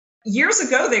years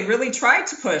ago, they really tried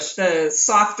to push the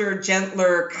softer,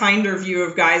 gentler, kinder view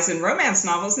of guys in romance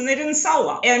novels, and they didn't sell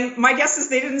well. And my guess is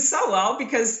they didn't sell well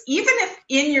because even if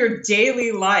in your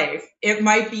daily life, it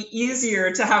might be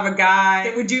easier to have a guy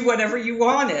that would do whatever you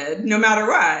wanted, no matter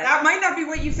what, that might not be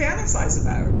what you fantasize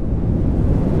about.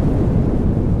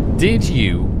 Did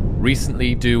you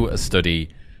recently do a study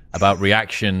about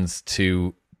reactions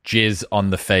to jizz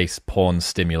on the face porn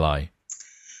stimuli?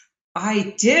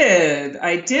 I did.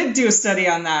 I did do a study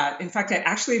on that. In fact, I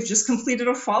actually have just completed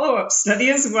a follow-up study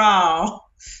as well.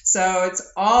 So it's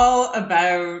all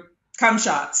about cum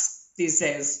shots these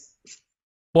days.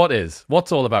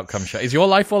 What's all about cum shots? Is your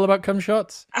life all about cum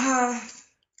shots? I don't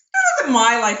know that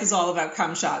my life is all about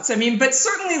cum shots. I mean, but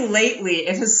certainly lately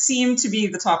it has seemed to be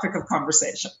the topic of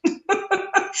conversation.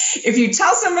 If you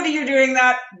tell somebody you're doing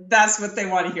that, that's what they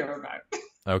want to hear about.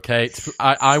 Okay.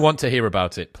 I want to hear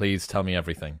about it. Please tell me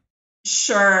everything.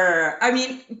 Sure. I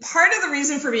mean, part of the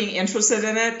reason for being interested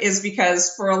in it is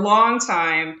because for a long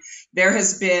time, there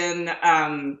has been,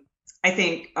 I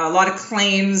think, a lot of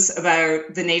claims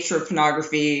about the nature of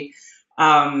pornography,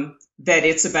 that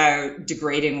it's about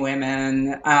degrading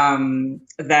women,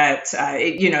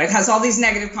 it has all these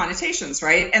negative connotations,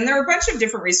 right? And there are a bunch of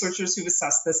different researchers who've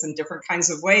assessed this in different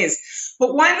kinds of ways.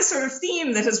 But one sort of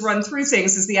theme that has run through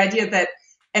things is the idea that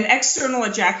an external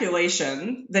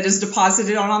ejaculation that is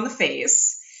deposited on the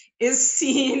face is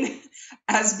seen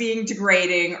as being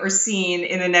degrading or seen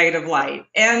in a negative light.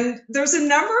 And there's a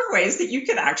number of ways that you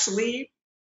could actually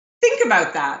think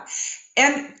about that.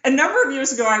 And a number of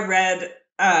years ago, I read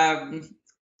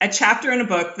a chapter in a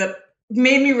book that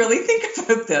made me really think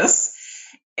about this.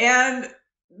 And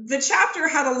the chapter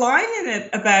had a line in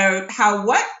it about how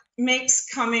what makes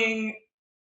coming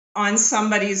on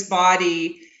somebody's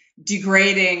body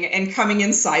degrading and coming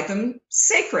inside them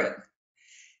sacred.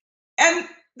 And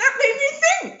that made me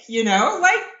think,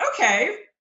 okay,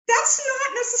 that's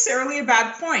not necessarily a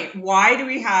bad point. Why do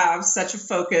we have such a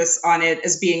focus on it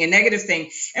as being a negative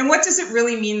thing? And what does it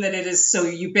really mean that it is so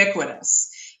ubiquitous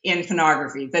in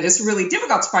pornography, that it's really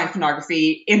difficult to find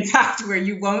pornography, in fact, where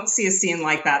you won't see a scene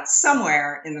like that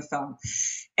somewhere in the film?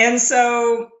 And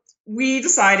so we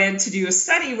decided to do a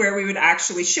study where we would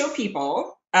actually show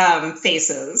people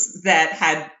faces that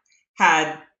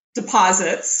had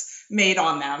deposits made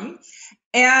on them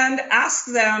and ask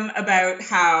them about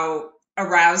how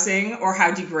arousing or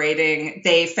how degrading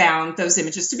they found those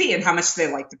images to be and how much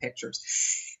they liked the pictures.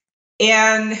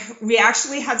 And we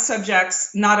actually had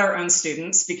subjects, not our own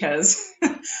students, because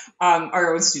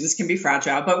our own students can be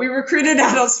fragile, but we recruited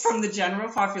adults from the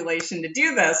general population to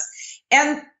do this.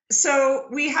 And so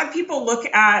we had people look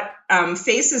at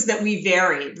faces that we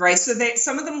varied, right? So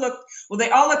some of them they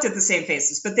all looked at the same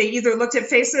faces, but they either looked at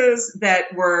faces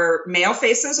that were male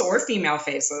faces or female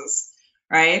faces,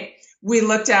 right? We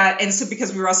looked at, and so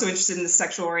because we were also interested in the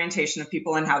sexual orientation of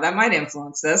people and how that might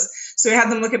influence this. So we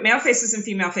had them look at male faces and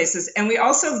female faces, and we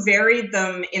also varied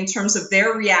them in terms of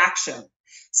their reaction.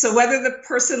 So whether the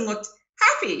person looked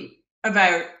happy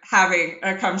about having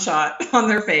a cum shot on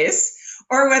their face,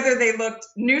 or whether they looked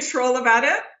neutral about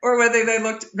it, or whether they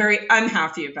looked very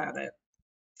unhappy about it.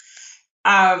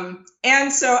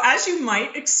 And so, as you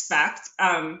might expect,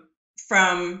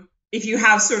 from if you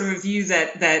have sort of a view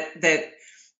that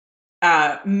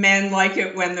men like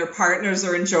it when their partners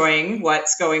are enjoying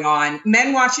what's going on,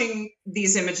 men watching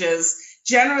these images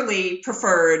generally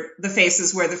preferred the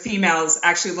faces where the females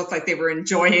actually looked like they were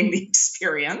enjoying the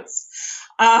experience.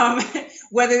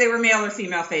 Whether they were male or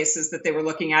female faces that they were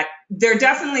looking at. There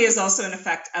definitely is also an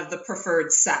effect of the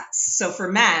preferred sex. So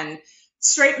for men,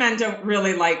 straight men don't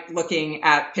really like looking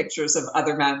at pictures of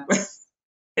other men with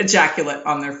ejaculate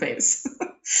on their face.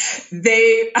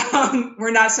 They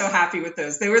were not so happy with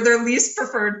those. They were their least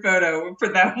preferred photo for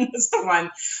them was the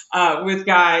one with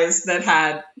guys that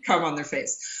had cum on their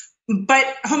face. But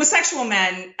homosexual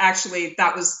men, actually,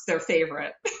 that was their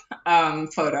favorite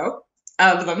photo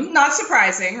of them. Not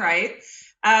surprising, right?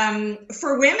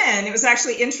 For women, it was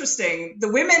actually interesting.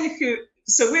 Women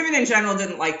in general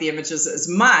didn't like the images as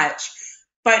much,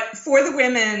 but for the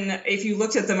women, if you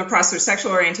looked at them across their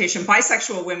sexual orientation,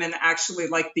 bisexual women actually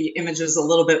liked the images a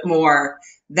little bit more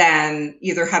than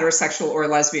either heterosexual or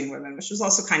lesbian women, which was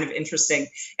also kind of interesting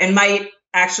and might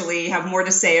actually have more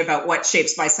to say about what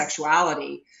shapes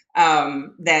bisexuality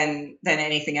than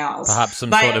anything else. Perhaps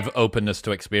some sort of openness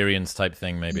to experience type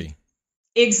thing, maybe.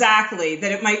 Exactly,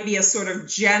 that it might be a sort of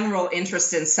general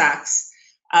interest in sex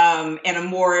and a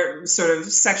more sort of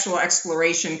sexual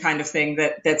exploration kind of thing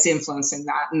that's influencing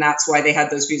that. And that's why they had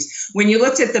those views. When you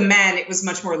looked at the men, it was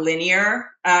much more linear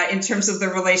in terms of the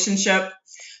relationship.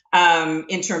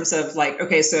 in terms of like,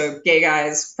 okay, so gay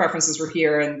guys' preferences were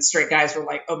here and straight guys were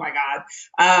like, oh my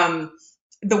God.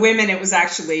 The women, it was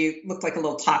actually looked like a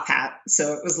little top hat.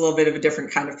 So it was a little bit of a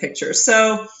different kind of picture.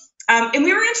 So, and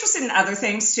we were interested in other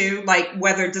things too, like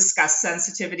whether disgust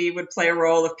sensitivity would play a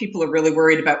role. If people are really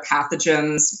worried about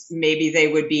pathogens, maybe they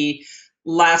would be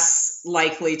less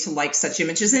likely to like such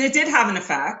images. And it did have an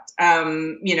effect.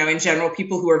 In general,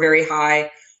 people who are very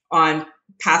high on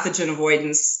pathogen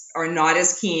avoidance are not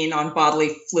as keen on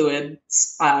bodily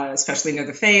fluids, especially near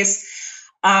the face.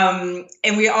 And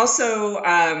we also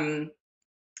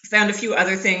found a few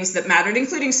other things that mattered,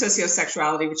 including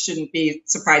sociosexuality, which shouldn't be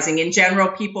surprising. In general,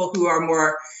 people who are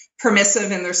more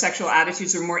permissive in their sexual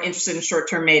attitudes or more interested in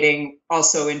short-term mating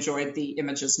also enjoyed the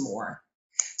images more.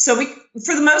 So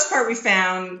for the most part, we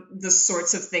found the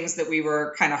sorts of things that we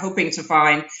were kind of hoping to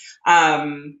find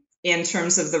in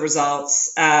terms of the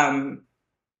results, at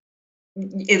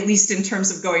least in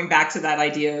terms of going back to that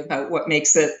idea about what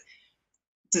makes it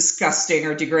disgusting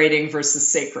or degrading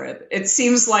versus sacred. It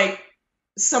seems like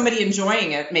somebody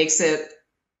enjoying it makes it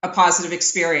a positive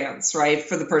experience, right,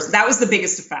 for the person. That was the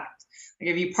biggest effect. Like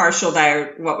if you partialed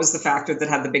out what was the factor that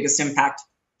had the biggest impact,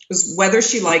 was whether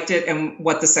she liked it and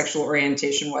what the sexual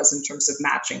orientation was in terms of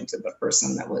matching to the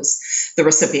person that was the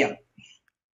recipient.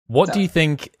 What do you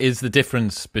think is the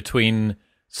difference between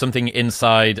something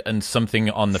inside and something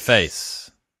on the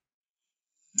face?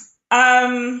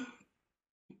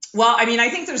 Well, I mean, I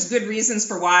think there's good reasons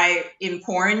for why in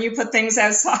porn you put things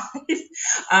outside,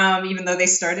 even though they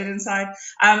started inside.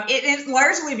 It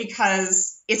largely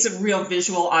because it's a real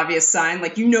visual, obvious sign.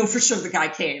 Like, for sure the guy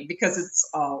came because it's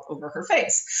all over her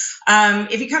face.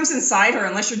 If he comes inside her,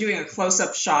 unless you're doing a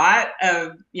close-up shot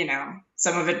of,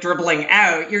 some of it dribbling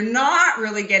out, you're not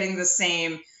really getting the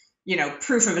same,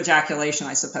 proof of ejaculation,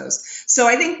 I suppose. So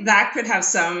I think that could have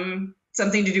something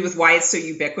to do with why it's so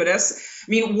ubiquitous. I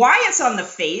mean, why it's on the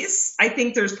face, I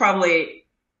think there's probably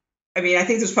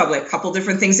a couple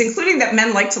different things, including that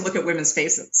men like to look at women's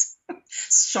faces.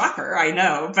 Shocker, I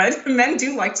know, but men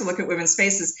do like to look at women's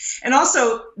faces. And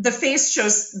also the face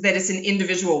shows that it's an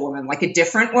individual woman, like a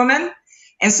different woman.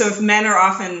 And so if men are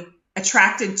often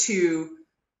attracted to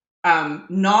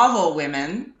novel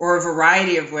women or a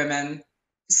variety of women,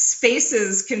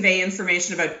 faces convey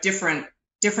information about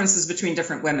differences between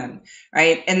different women,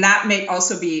 right? And that may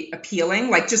also be appealing.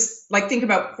 Like think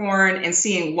about porn and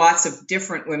seeing lots of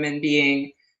different women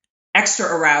being extra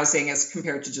arousing as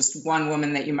compared to just one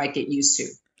woman that you might get used to.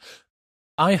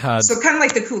 So kind of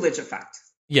like the Coolidge effect.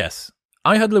 Yes.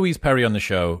 I had Louise Perry on the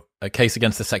show, A Case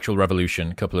Against the Sexual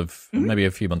Revolution, maybe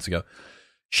a few months ago.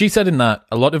 She said in that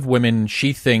a lot of women,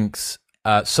 she thinks,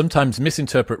 sometimes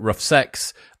misinterpret rough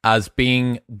sex as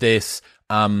being this,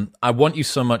 I want you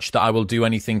so much that I will do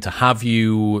anything to have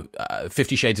you,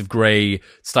 50 Shades of Grey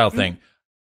style thing.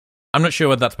 I'm not sure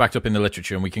whether that's backed up in the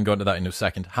literature, and we can go into that in a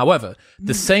second. However,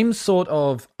 the same sort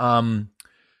of,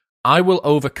 I will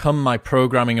overcome my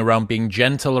programming around being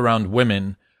gentle around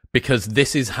women because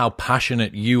this is how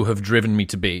passionate you have driven me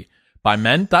to be by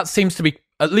men. That seems to be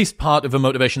at least part of a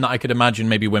motivation that I could imagine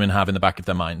maybe women have in the back of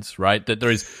their minds, right? That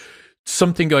there is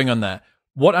something going on there.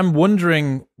 What I'm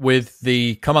wondering with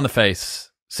the come on the face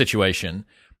situation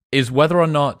is whether or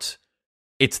not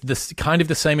it's this kind of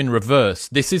the same in reverse.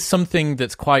 This is something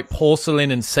that's quite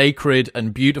porcelain and sacred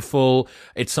and beautiful.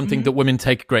 It's something that women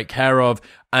take great care of.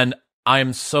 And I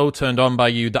am so turned on by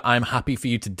you that I'm happy for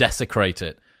you to desecrate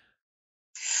it.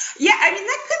 Yeah, I mean,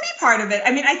 that could be part of it.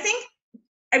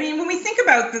 I mean, when we think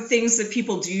about the things that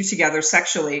people do together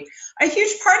sexually, a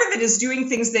huge part of it is doing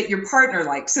things that your partner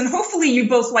likes. And hopefully you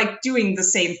both like doing the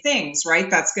same things, right?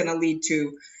 That's going to lead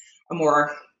to a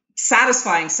more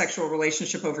satisfying sexual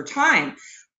relationship over time.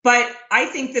 But I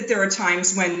think that there are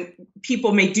times when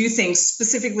people may do things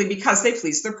specifically because they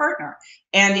please their partner.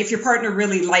 And if your partner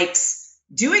really likes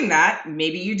doing that,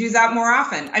 maybe you do that more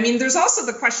often. I mean, there's also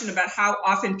the question about how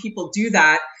often people do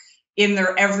that in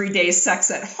their everyday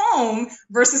sex at home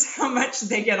versus how much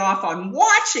they get off on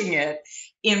watching it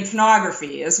in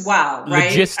pornography as well,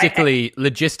 right?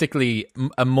 Logistically,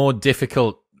 a more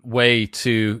difficult way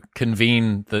to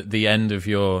convene the end of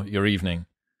your evening.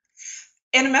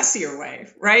 In a messier way,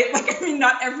 right? Like, I mean,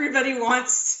 not everybody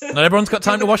wants to... Not everyone's got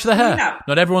time to wash their hair.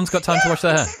 Not everyone's got time to wash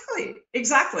their hair.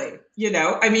 Exactly.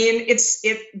 I mean,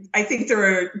 I think there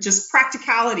are just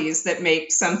practicalities that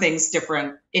make some things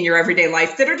different in your everyday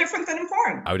life that are different than in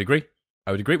porn. I would agree.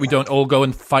 We don't all go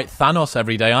and fight Thanos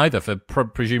every day either for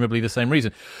presumably the same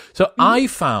reason. So I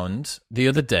found the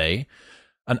other day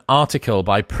an article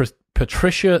by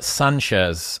Patricia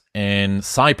Sanchez in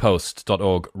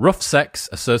scipost.org, Rough Sex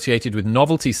Associated with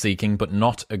Novelty Seeking but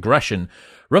Not Aggression,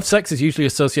 Rough sex is usually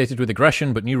associated with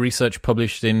aggression, but new research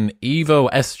published in Evo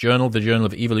S Journal, the Journal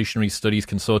of Evolutionary Studies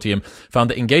Consortium, found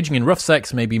that engaging in rough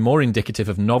sex may be more indicative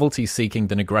of novelty-seeking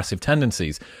than aggressive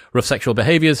tendencies. Rough sexual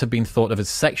behaviors have been thought of as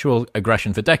sexual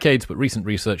aggression for decades, but recent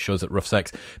research shows that rough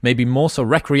sex may be more so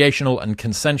recreational and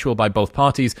consensual by both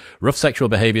parties. Rough sexual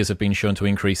behaviors have been shown to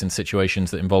increase in situations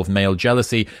that involve male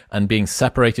jealousy and being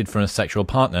separated from a sexual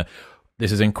partner.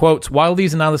 This is in quotes. While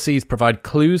these analyses provide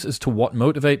clues as to what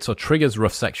motivates or triggers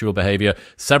rough sexual behavior,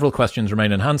 several questions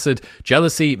remain unanswered.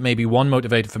 Jealousy may be one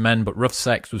motivator for men, but rough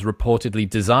sex was reportedly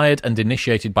desired and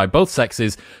initiated by both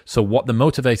sexes. So what the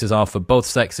motivators are for both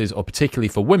sexes, or particularly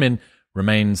for women,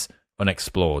 remains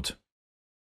unexplored.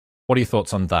 What are your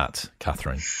thoughts on that,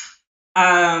 Catherine?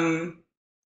 My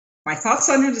thoughts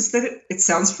on it is that it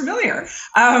sounds familiar.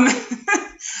 But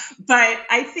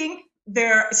I think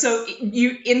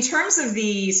in terms of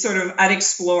the sort of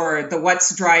unexplored, the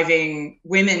what's driving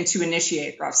women to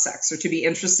initiate rough sex or to be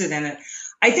interested in it,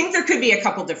 I think there could be a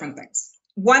couple different things.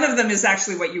 One of them is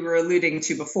actually what you were alluding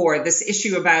to before, this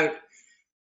issue about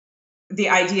the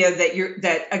idea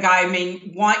that a guy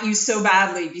may want you so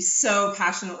badly, be so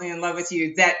passionately in love with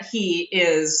you, that he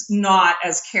is not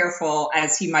as careful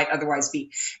as he might otherwise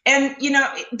be. And,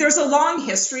 there's a long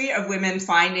history of women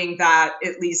finding that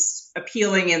at least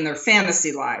appealing in their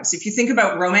fantasy lives. If you think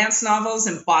about romance novels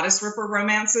and bodice ripper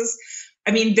romances,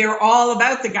 I mean, they're all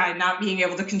about the guy not being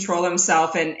able to control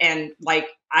himself and like,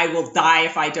 I will die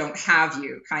if I don't have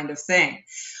you kind of thing.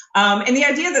 And the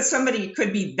idea that somebody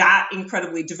could be that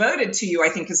incredibly devoted to you, I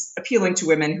think, is appealing to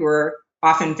women who are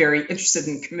often very interested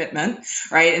in commitment,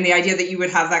 right? And the idea that you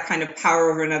would have that kind of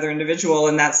power over another individual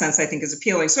in that sense, I think, is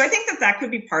appealing. So I think that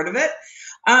could be part of it.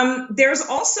 There's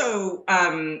also,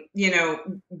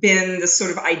 been this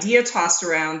sort of idea tossed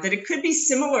around that it could be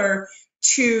similar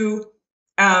to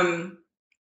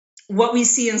what we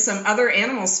see in some other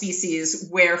animal species,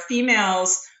 where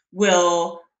females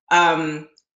will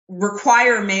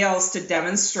require males to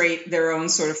demonstrate their own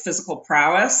sort of physical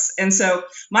prowess. And so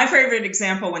my favorite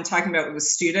example when talking about it with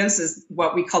students is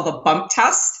what we call the bump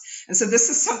test. And so this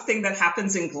is something that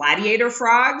happens in gladiator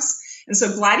frogs. And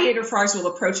so gladiator frogs will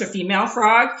approach a female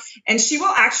frog, and she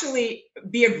will actually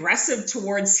be aggressive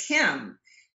towards him.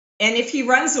 And if he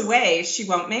runs away, she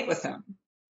won't mate with him.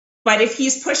 But if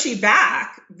he's pushy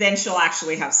back, then she'll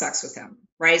actually have sex with him,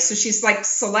 right? So she's like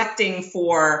selecting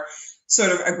for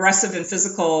sort of aggressive and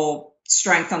physical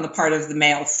strength on the part of the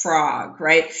male frog,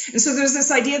 right? And so there's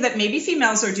this idea that maybe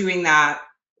females are doing that,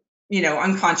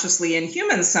 unconsciously in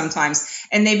humans sometimes,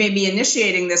 and they may be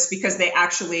initiating this because they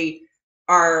actually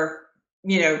are,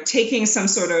 taking some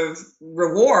sort of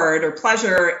reward or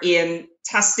pleasure in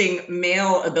testing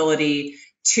male ability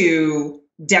to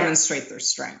demonstrate their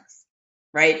strength,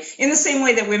 right? In the same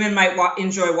way that women might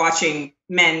enjoy watching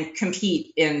men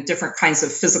compete in different kinds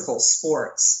of physical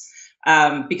sports.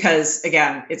 Because,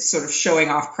 again, it's sort of showing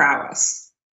off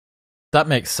prowess. That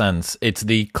makes sense. It's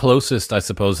the closest, I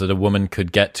suppose, that a woman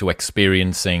could get to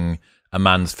experiencing a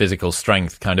man's physical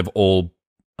strength, kind of all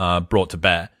brought to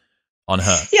bear on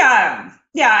her. Yeah.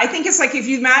 I think it's like if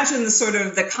you imagine some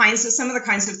of the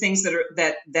kinds of things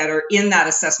that are in that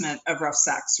assessment of rough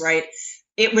sex, right?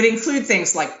 It would include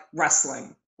things like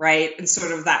wrestling, right? And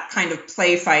sort of that kind of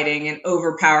play fighting and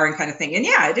overpowering kind of thing. And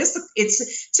yeah,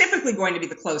 it's typically going to be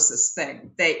the closest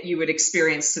thing that you would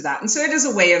experience to that. And so it is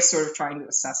a way of sort of trying to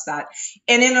assess that,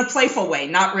 and in a playful way,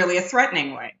 not really a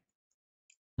threatening way.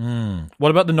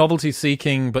 What about the novelty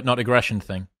seeking but not aggression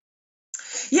thing?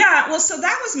 Yeah, well, so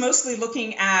that was mostly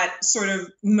looking at sort of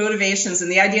motivations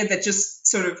and the idea that just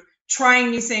sort of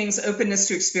trying new things, openness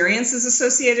to experience is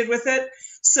associated with it.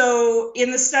 So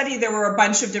in the study, there were a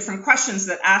bunch of different questions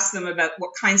that asked them about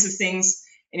what kinds of things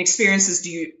and experiences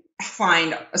do you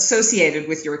find associated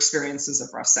with your experiences of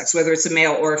rough sex, whether it's a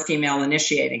male or a female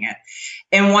initiating it.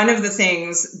 And one of the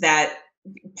things that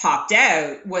popped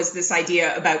out was this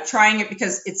idea about trying it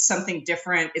because it's something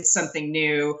different, it's something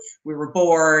new, we were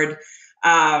bored.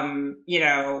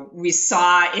 We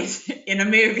saw it in a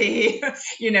movie,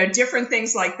 different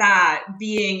things like that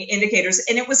being indicators.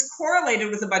 And it was correlated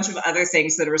with a bunch of other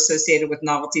things that are associated with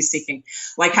novelty seeking,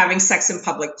 like having sex in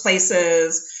public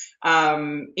places,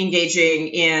 engaging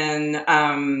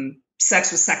in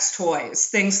sex with sex toys,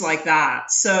 things like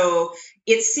that. So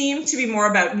it seemed to be more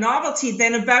about novelty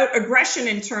than about aggression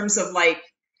in terms of like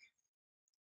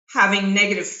having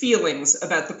negative feelings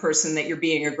about the person that you're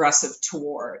being aggressive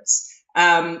towards.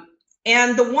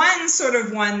 And the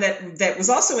one that was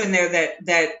also in there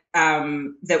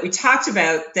that we talked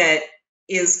about that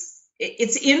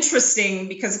it's interesting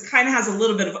because it kind of has a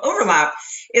little bit of overlap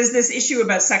is this issue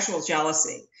about sexual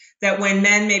jealousy, that when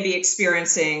men may be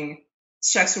experiencing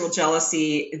sexual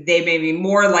jealousy, they may be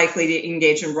more likely to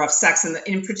engage in rough sex. And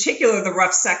in particular, the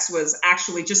rough sex was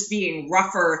actually just being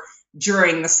rougher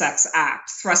during the sex act,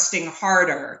 thrusting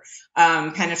harder,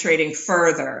 penetrating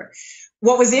further.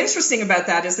 What was interesting about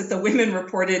that is that the women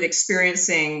reported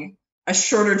experiencing a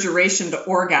shorter duration to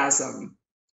orgasm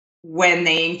when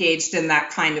they engaged in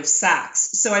that kind of sex.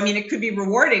 So, I mean, it could be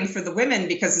rewarding for the women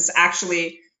because it's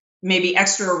actually maybe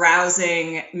extra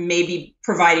arousing, maybe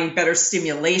providing better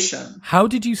stimulation. How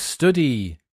did you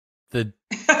study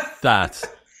that?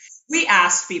 We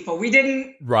asked people. We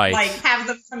didn't have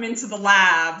them come into the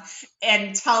lab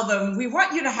and tell them, we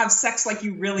want you to have sex like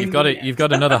you really mean it. You've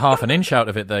got another half an inch out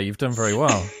of it there. You've done very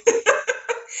well.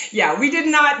 Yeah, we did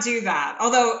not do that.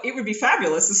 Although it would be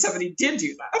fabulous if somebody did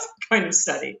do that kind of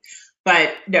study.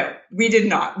 But no, we did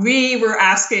not. We were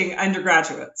asking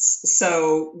undergraduates.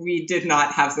 So we did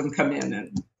not have them come in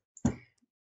and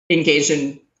engage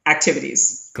in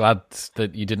activities. Glad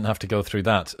that you didn't have to go through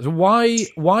that.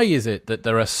 Why is it that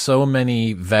there are so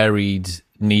many varied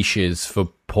niches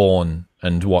for porn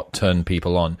and what turn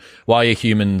people on? Why are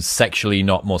humans sexually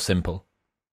not more simple?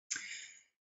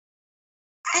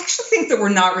 I actually think that we're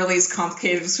not really as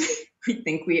complicated as we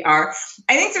think we are.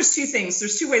 I think there's two things.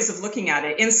 There's two ways of looking at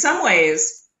it. In some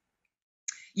ways,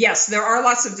 yes, there are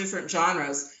lots of different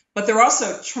genres, but there are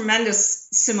also tremendous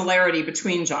similarity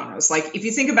between genres. Like if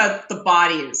you think about the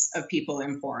bodies of people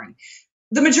in porn,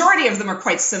 the majority of them are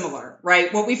quite similar,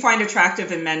 right? What we find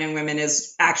attractive in men and women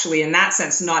is actually, in that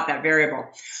sense, not that variable.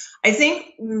 I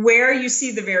think where you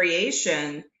see the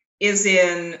variation is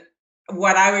in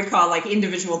what I would call like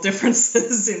individual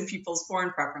differences in people's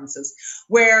porn preferences,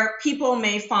 where people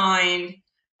may find,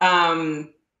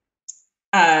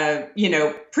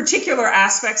 particular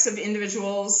aspects of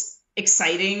individuals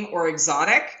exciting or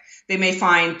exotic. They may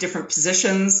find different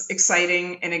positions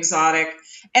exciting and exotic.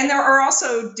 And there are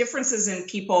also differences in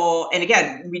people. And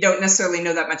again, we don't necessarily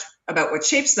know that much about what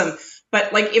shapes them,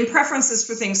 but like in preferences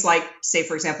for things like, say,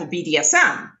 for example,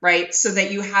 BDSM, right? So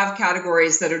that you have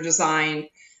categories that are designed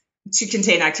to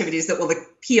contain activities that will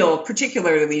appeal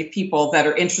particularly to people that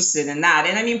are interested in that.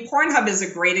 And I mean, Pornhub is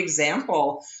a great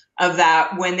example of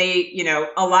that when they,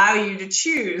 allow you to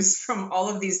choose from all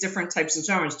of these different types of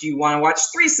genres. Do you want to watch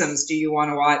threesomes? Do you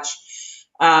want to watch,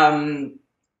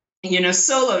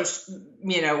 solo,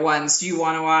 ones? Do you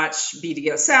want to watch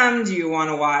BDSM? Do you want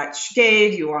to watch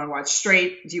gay? Do you want to watch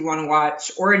straight? Do you want to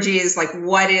watch orgies? Like,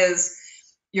 what is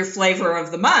your flavor of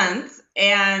the month?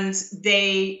 And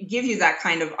they give you that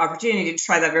kind of opportunity to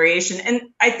try that variation. And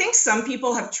I think some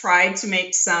people have tried to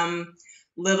make some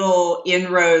little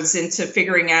inroads into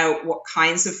figuring out what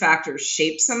kinds of factors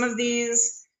shape some of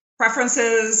these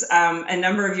preferences. A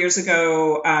number of years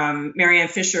ago, Marianne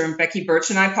Fisher and Becky Birch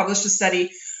and I published a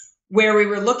study where we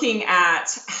were looking at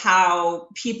how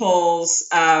people's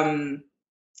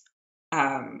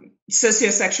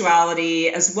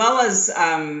sociosexuality, as well as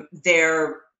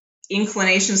their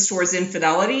inclinations towards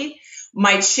infidelity,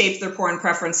 might shape their porn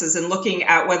preferences, and looking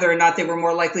at whether or not they were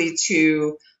more likely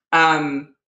to,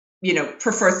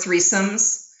 prefer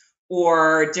threesomes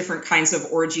or different kinds of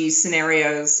orgy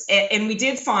scenarios. And we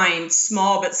did find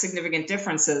small but significant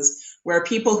differences where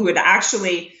people who had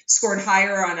actually scored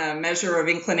higher on a measure of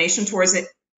inclination towards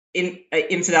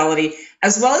infidelity,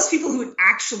 as well as people who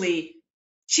actually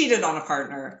cheated on a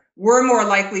partner, were more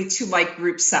likely to like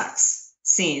group sex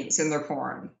scenes in their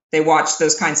porn. They watch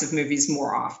those kinds of movies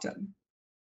more often.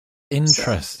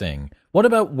 Interesting. So. What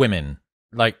about women?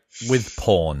 Like with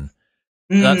porn?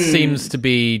 That seems to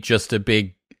be just a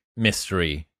big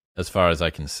mystery as far as I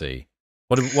can see.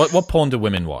 What porn do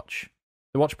women watch?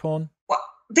 They watch porn? Well,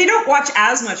 they don't watch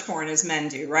as much porn as men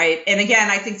do, right? And again,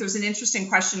 I think there's an interesting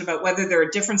question about whether there are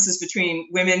differences between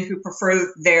women who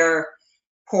prefer their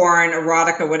porn,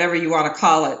 erotica, whatever you want to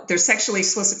call it, their sexually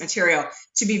explicit material,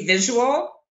 to be visual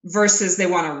versus they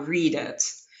want to read it,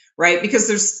 right? Because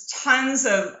there's tons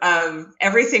of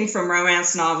everything from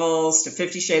romance novels to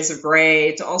 50 Shades of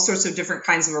Grey to all sorts of different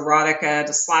kinds of erotica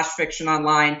to slash fiction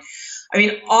online. I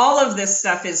mean, all of this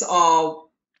stuff is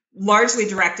all largely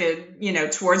directed,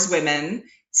 towards women.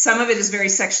 Some of it is very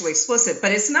sexually explicit,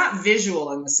 but it's not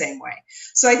visual in the same way.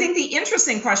 So I think the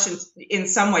interesting question, in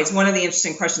some ways, one of the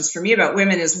interesting questions for me about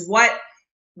women is what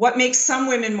makes some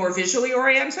women more visually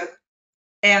oriented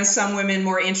and some women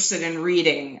more interested in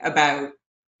reading about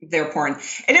their porn.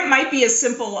 And it might be as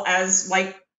simple as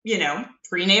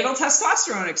prenatal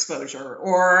testosterone exposure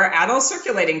or adult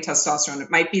circulating testosterone. It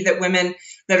might be that women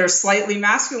that are slightly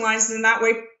masculinized in that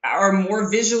way are more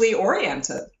visually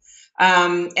oriented.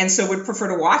 And so would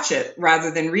prefer to watch it rather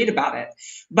than read about it.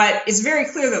 But it's very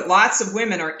clear that lots of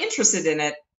women are interested in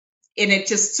it it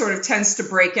just sort of tends to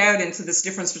break out into this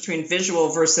difference between visual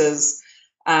versus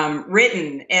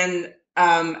written. And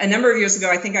a number of years ago,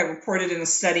 I think I reported in a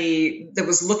study that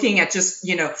was looking at just,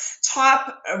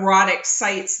 top erotic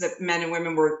sites that men and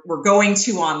women were going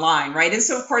to online, right? And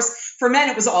so, of course, for men,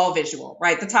 it was all visual,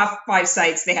 right? The top 5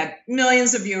 sites, they had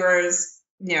millions of viewers,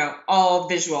 all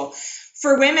visual.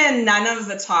 For women, none of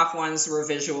the top ones were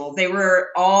visual. They were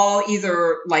all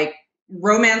either like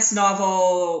romance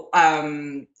novel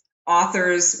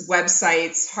authors'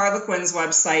 websites, Harlequin's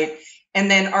website, and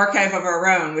then Archive of Our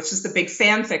Own, which is the big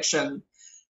fan fiction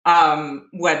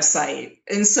website.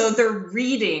 And so they're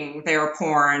reading their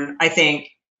porn. I think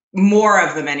more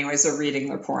of them anyways are reading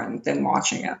their porn than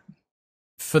watching it.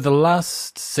 For the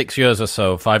last 6 years or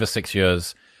so, 5 or 6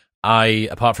 years,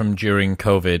 apart from during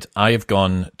COVID, I have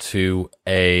gone to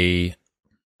a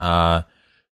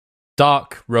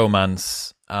dark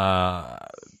romance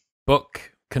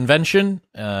book convention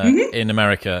in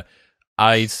America.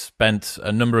 I spent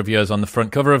a number of years on the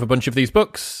front cover of a bunch of these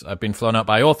books. I've been flown out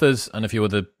by authors and a few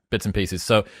other bits and pieces.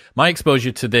 So my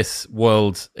exposure to this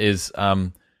world is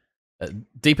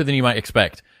deeper than you might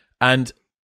expect. And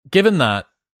given that,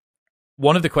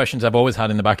 one of the questions I've always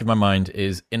had in the back of my mind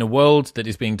is, in a world that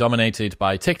is being dominated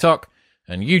by TikTok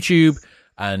and YouTube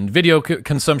and video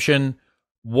consumption,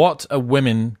 what are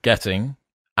women getting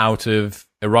out of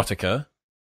erotica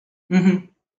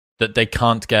that they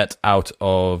can't get out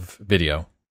of video?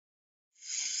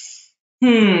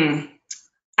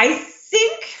 I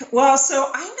think,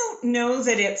 so I don't know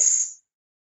that it's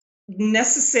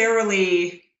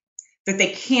necessarily that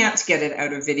they can't get it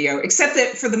out of video, except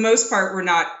that for the most part, we're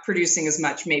not producing as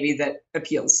much maybe that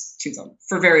appeals to them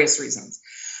for various reasons.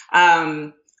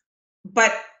 But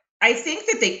I think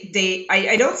that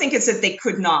I don't think it's that they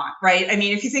could not, right? I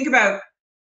mean, if you think about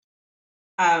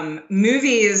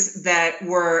movies that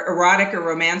were erotic or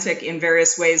romantic in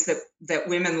various ways that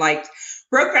women liked,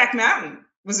 Brokeback Mountain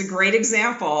was a great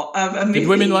example of a movie. Did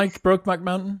women like Brokeback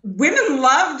Mountain? Women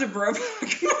loved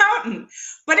Brokeback Mountain,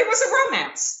 but it was a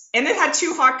romance, and it had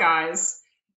 2 hot guys.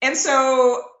 And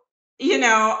so,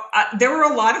 there were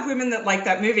a lot of women that liked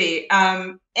that movie.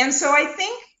 And so I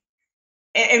think,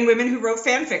 and women who wrote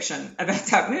fan fiction about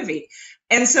that movie.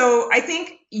 And so I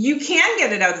think you can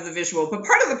get it out of the visual, but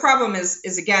part of the problem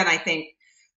is again, I think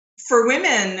for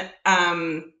women,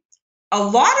 a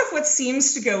lot of what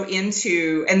seems to go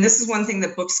into, and this is one thing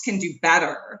that books can do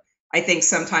better, I think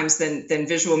sometimes than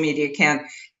visual media can,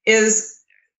 is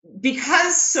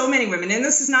because so many women, and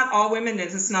this is not all women, and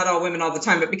it's not all women all the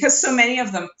time, but because so many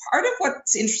of them, part of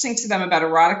what's interesting to them about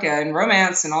erotica and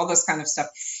romance and all this kind of stuff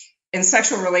in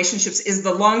sexual relationships is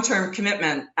the long-term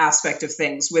commitment aspect of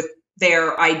things with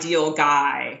their ideal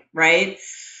guy, right?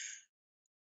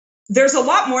 There's a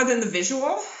lot more than the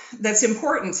visual that's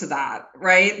important to that,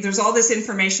 right? There's all this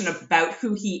information about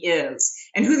who he is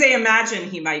and who they imagine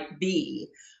he might be.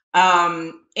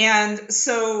 And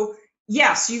so,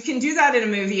 yes, you can do that in a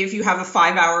movie if you have a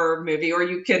 5-hour movie, or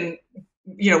you can,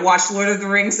 watch Lord of the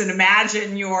Rings and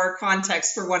imagine your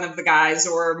context for one of the guys,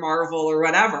 or Marvel or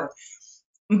whatever.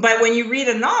 But when you read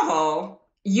a novel,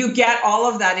 you get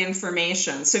all of that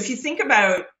information. So if you think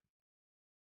about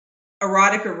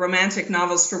erotic or romantic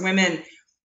novels for women,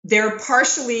 they're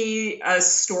partially a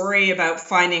story about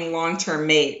finding long-term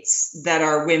mates that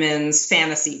are women's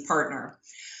fantasy partner.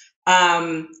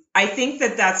 I think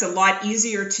that that's a lot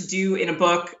easier to do in a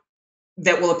book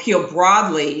that will appeal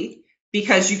broadly,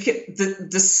 because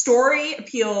the story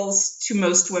appeals to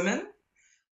most women.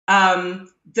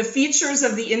 The features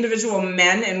of the individual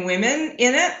men and women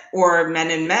in it, or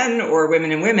men and men, or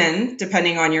women and women,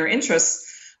 depending on your interests,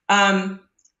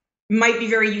 might be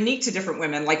very unique to different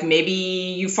women. Like maybe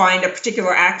you find a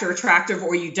particular actor attractive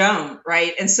or you don't,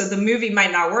 right? And so the movie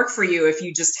might not work for you if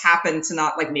you just happen to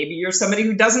not like, maybe you're somebody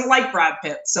who doesn't like Brad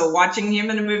Pitt, so watching him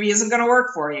in a movie isn't going to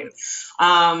work for you.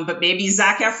 But maybe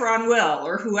Zac Efron will,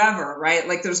 or whoever, right?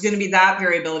 Like there's going to be that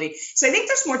variability. So I think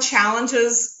there's more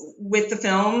challenges with the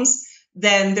films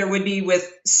than there would be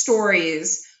with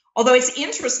stories. Although it's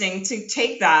interesting to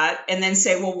take that and then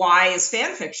say, well, why is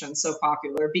fan fiction so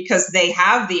popular? Because they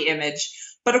have the image,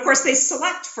 but of course they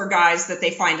select for guys that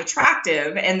they find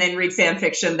attractive and then read fan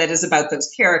fiction that is about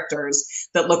those characters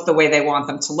that look the way they want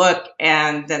them to look.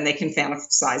 And then they can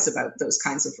fantasize about those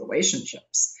kinds of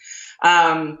relationships.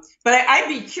 But I'd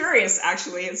be curious,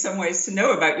 actually, in some ways, to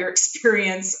know about your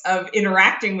experience of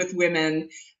interacting with women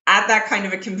at that kind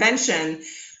of a convention,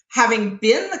 having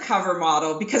been the cover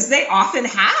model, because they often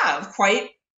have quite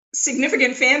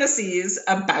significant fantasies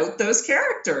about those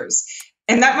characters.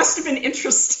 And that must have been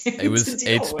interesting.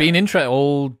 It's been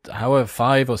interesting however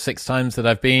 5 or 6 times that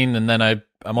I've been, and then I'm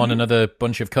on another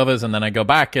bunch of covers, and then I go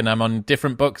back and I'm on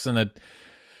different books and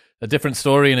a different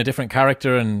story and a different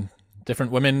character, and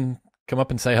different women come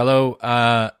up and say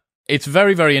hello. It's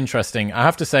very, very interesting. I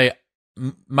have to say,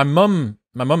 my mum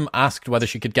asked whether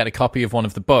she could get a copy of one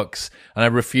of the books, and I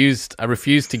refused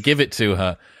to give it to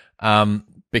her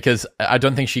because I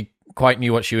don't think she quite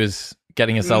knew what she was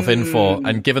getting herself in for.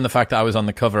 And given the fact that I was on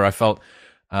the cover, I felt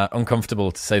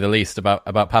uncomfortable, to say the least,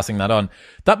 about passing that on.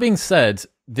 That being said,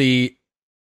 the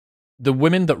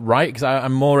women that write, because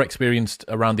I'm more experienced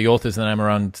around the authors than I'm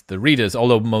around the readers,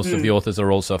 although most of the authors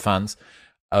are also fans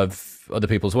of other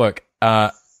people's work,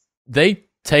 they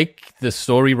take the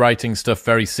story writing stuff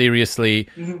very seriously.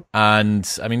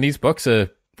 And I mean, these books they're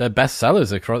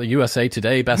bestsellers across the USA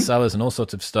Today, bestsellers and all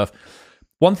sorts of stuff.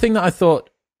 One thing that I thought,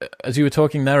 as you were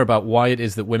talking there about why it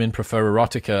is that women prefer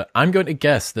erotica, I'm going to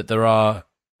guess that there are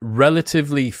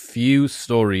relatively few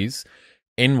stories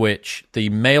in which the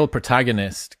male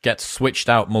protagonist gets switched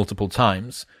out multiple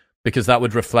times, because that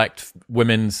would reflect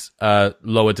women's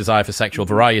lower desire for sexual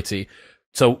variety.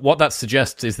 So what that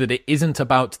suggests is that it isn't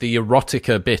about the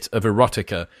erotica bit of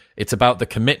erotica. It's about the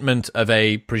commitment of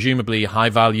a presumably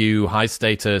high-value,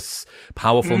 high-status,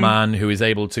 powerful man who is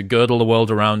able to girdle the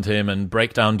world around him and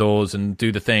break down doors and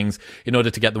do the things in order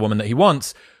to get the woman that he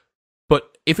wants.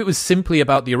 But if it was simply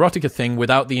about the erotica thing,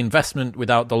 without the investment,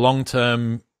 without the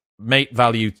long-term mate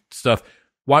value stuff,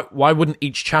 why wouldn't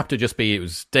each chapter just be, it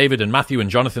was David and Matthew and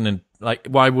Jonathan, and like,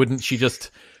 why wouldn't she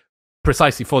just...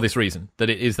 Precisely for this reason, that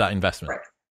it is that investment. Right.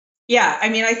 Yeah, I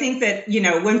mean, I think that,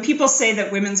 when people say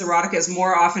that women's erotica is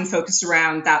more often focused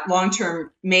around that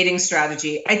long-term mating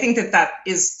strategy, I think that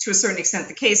is to a certain extent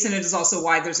the case, and it is also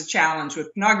why there's a challenge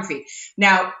with pornography.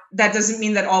 Now, that doesn't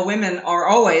mean that all women are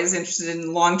always interested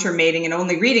in long-term mating and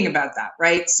only reading about that,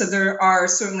 right? So there are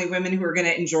certainly women who are going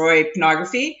to enjoy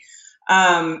pornography,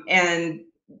 and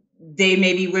they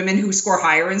may be women who score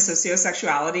higher in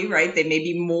sociosexuality, right? They may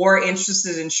be more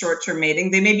interested in short-term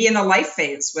mating. They may be in a life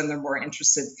phase when they're more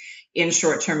interested in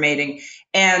short-term mating.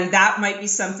 And that might be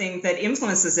something that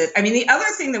influences it. I mean, the other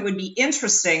thing that would be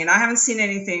interesting, and I haven't seen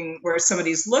anything where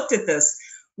somebody's looked at this,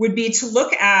 would be to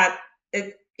look at,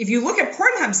 if you look at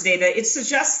Pornhub's data, it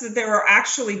suggests that there are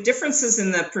actually differences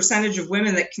in the percentage of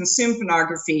women that consume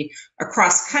pornography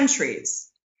across countries.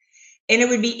 And it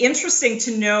would be interesting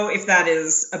to know if that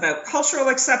is about cultural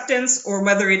acceptance or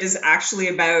whether it is actually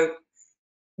about,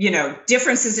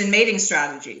 differences in mating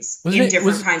strategies in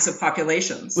different kinds of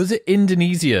populations. Was it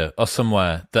Indonesia or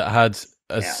somewhere that had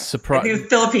a surprise? I think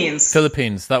it was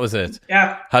Philippines, that was it.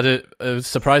 Yeah. Had a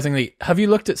surprisingly... Have you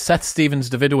looked at Seth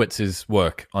Stevens-Davidowitz's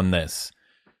work on this?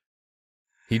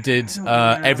 He did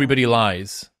Everybody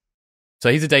Lies.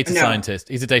 So he's a data scientist.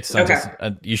 He's a data scientist,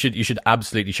 and you should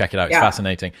absolutely check it out. It's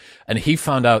fascinating. And he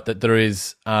found out that there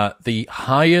is the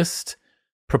highest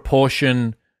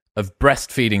proportion of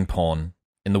breastfeeding porn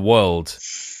in the world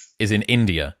is in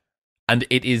India, and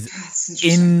it is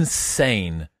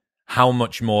insane how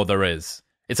much more there is.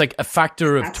 It's like a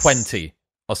factor of 20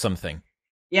 or something.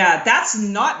 Yeah, that's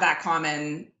not that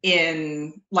common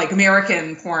in like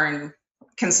American porn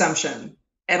consumption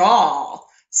at all.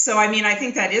 So, I mean, I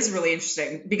think that is really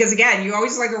interesting because, again, you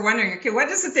always are wondering, okay, what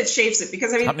is it that shapes it?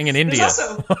 Because, I mean, happening in India.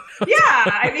 Also,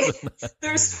 I mean,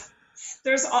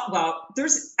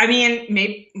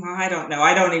 I don't know.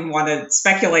 I don't even want to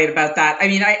speculate about that. I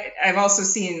mean, I've also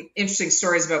seen interesting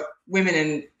stories about women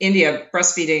in India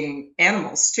breastfeeding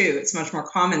animals, too. It's much more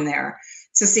common there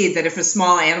to see that if a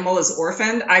small animal is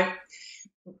orphaned, I've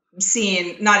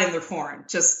seen, not in their porn,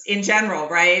 just in general,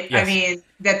 right? Yes. I mean,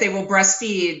 that they will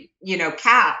breastfeed,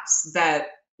 calves that,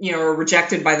 are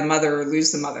rejected by the mother or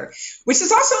lose the mother, which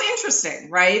is also interesting,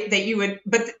 right?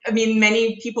 But I mean,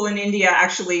 many people in India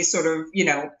actually sort of,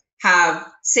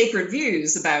 have sacred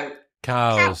views about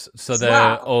cows. So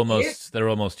they're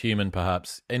almost human,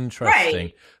 perhaps. Interesting.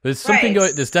 Right. There's something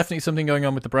there's definitely something going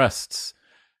on with the breasts.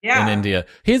 In India.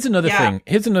 Here's another thing.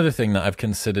 Here's another thing that I've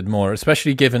considered more,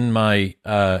 especially given my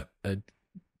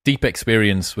deep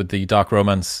experience with the dark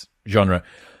romance genre.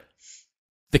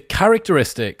 The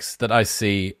characteristics that I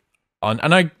see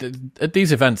at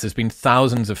these events, there's been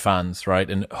thousands of fans, right,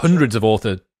 and hundreds of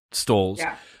author stalls.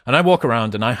 Yeah. And I walk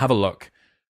around and I have a look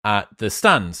at the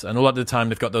stands, and a lot of the time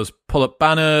they've got those pull-up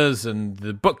banners and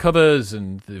the book covers,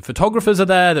 and the photographers are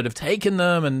there that have taken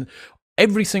them, and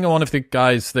every single one of the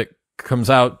guys that comes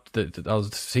out, that I'll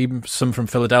see some from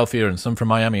Philadelphia and some from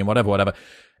Miami and whatever.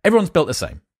 Everyone's built the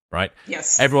same, right?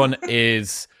 Yes. Everyone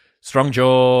is strong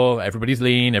jaw, everybody's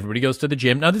lean, everybody goes to the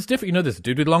gym. Now there's different, there's a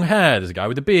dude with long hair, there's a guy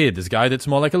with a beard, there's a guy that's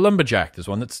more like a lumberjack, there's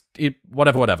one that's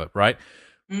whatever, right?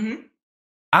 Mm-hmm.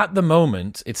 At the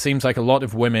moment, it seems like a lot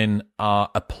of women are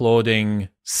applauding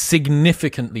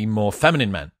significantly more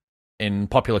feminine men in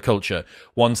popular culture.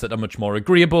 Ones that are much more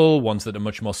agreeable, ones that are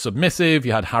much more submissive.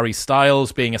 You had Harry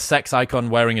Styles being a sex icon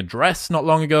wearing a dress not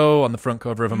long ago on the front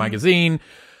cover of a magazine.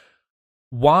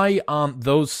 Why aren't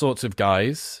those sorts of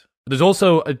guys? There's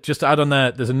also, just to add on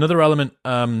there, there's another element,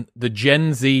 the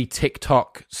Gen Z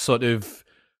TikTok sort of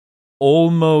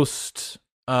almost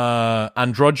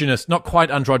androgynous, not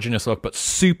quite androgynous look, but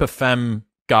super femme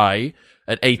guy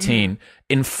at 18.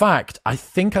 In fact, I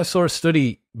think I saw a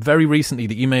study very recently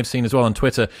that you may have seen as well on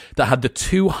Twitter that had the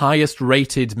 2 highest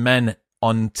rated men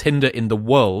on Tinder in the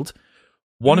world.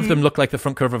 One of them looked like the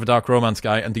front cover of a dark romance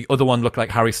guy, and the other one looked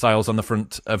like Harry Styles on the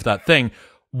front of that thing.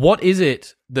 What is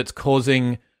it that's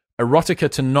causing erotica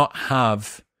to not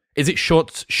have... Is it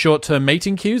short-term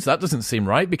mating cues? That doesn't seem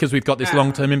right, because we've got this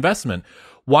long-term investment.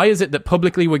 Why is it that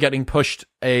publicly we're getting pushed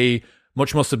a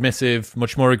much more submissive,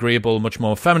 much more agreeable, much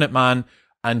more feminine man,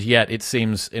 and yet it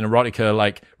seems in erotica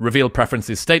like revealed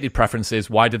preferences, stated preferences,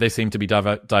 why do they seem to be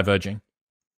diverging?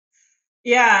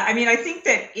 Yeah, I mean, I think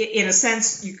that in a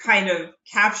sense you kind of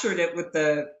captured it with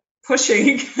the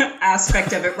pushing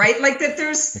aspect of it, right? Like that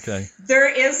there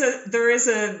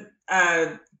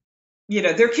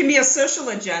can be a social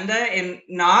agenda in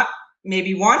not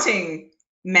maybe wanting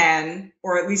men,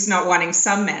 or at least not wanting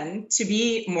some men, to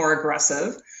be more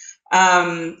aggressive.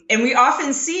 And we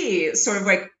often see sort of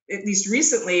like, at least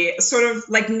recently, sort of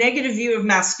like negative view of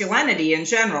masculinity in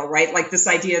general, right? Like this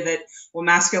idea that, well,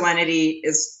 masculinity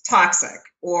is toxic,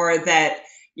 or that,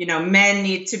 men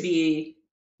need to be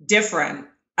different,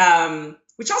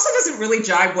 which also doesn't really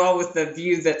jive well with the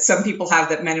view that some people have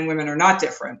that men and women are not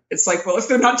different. It's like, well, if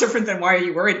they're not different, then why are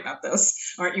you worried about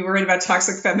this? Aren't you worried about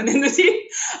toxic femininity?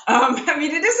 I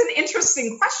mean, it is an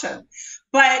interesting question,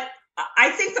 but I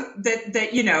think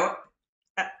that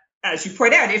as you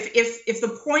point out, if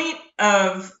the point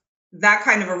of that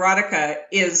kind of erotica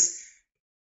is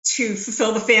to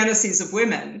fulfill the fantasies of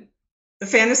women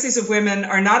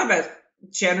are not about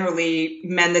generally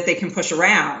men that they can push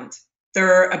around.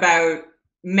 They're about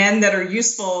men that are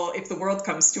useful if the world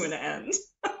comes to an end.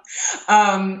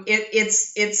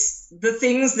 It's the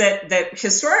things that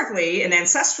historically and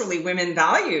ancestrally women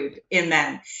valued in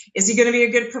men. Is he going to be a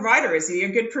good provider? Is he a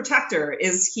good protector?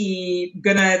 Is he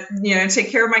going to,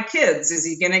 take care of my kids? Is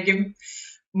he going to give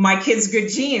my kids good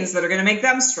genes that are going to make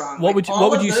them strong? What would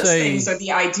you those say? Things are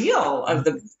the ideal of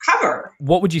the cover.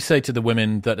 What would you say to the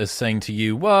women that are saying to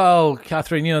you, well,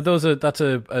 Catherine, that's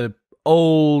a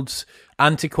old,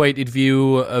 antiquated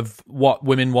view of what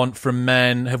women want from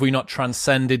men? Have we not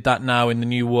transcended that now in the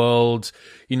new world?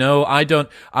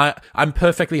 I'm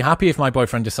perfectly happy if my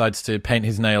boyfriend decides to paint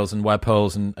his nails and wear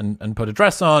pearls and put a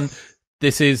dress on.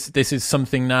 This is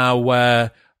something now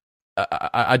where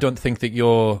I don't think that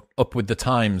you're up with the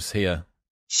times here.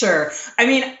 Sure. I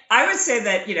mean, I would say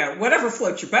that, whatever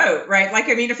floats your boat, right? Like,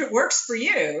 I mean, if it works for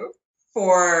you,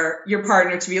 for your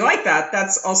partner to be like that,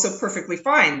 that's also perfectly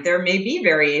fine. There may be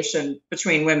variation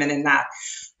between women in that.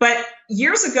 But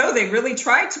years ago, they really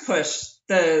tried to push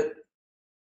the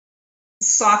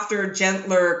softer,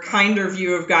 gentler, kinder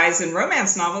view of guys in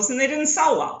romance novels, and they didn't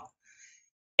sell well.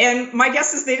 And my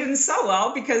guess is they didn't sell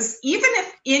well because even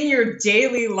if in your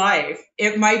daily life,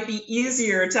 it might be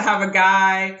easier to have a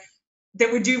guy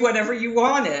that would do whatever you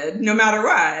wanted, no matter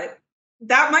what,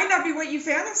 that might not be what you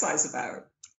fantasize about.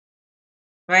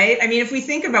 Right? I mean, if we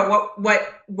think about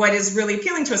what is really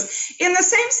appealing to us, in the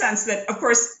same sense that, of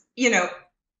course,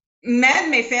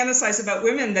 men may fantasize about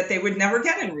women that they would never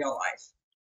get in real life.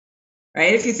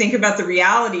 Right? If you think about the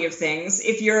reality of things,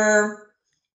 if you're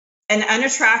an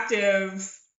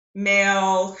unattractive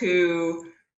male who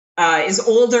is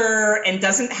older and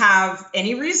doesn't have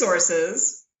any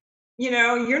resources,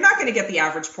 you're not going to get the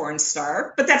average porn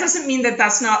star. But that doesn't mean that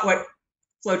that's not what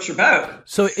float your boat.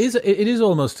 So it is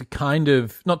almost a kind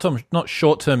of not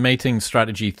short-term mating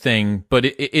strategy thing, but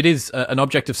it is an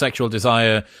object of sexual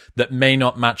desire that may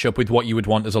not match up with what you would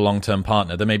want as a long-term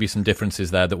partner. There may be some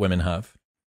differences there that women have.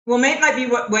 Well, might not be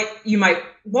what you might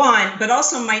want, but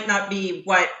also might not be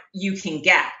what you can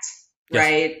get,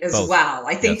 right? As both. Well,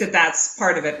 I think that that's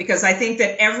part of it, because I think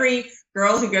that every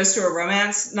girl who goes to a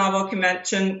romance novel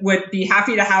convention would be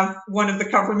happy to have one of the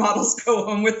cover models go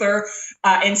home with her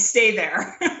and stay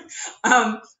there.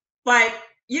 But,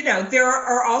 there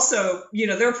are also,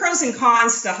 there are pros and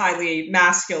cons to highly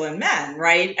masculine men,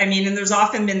 right? I mean, and there's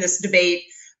often been this debate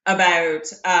about,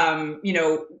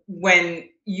 when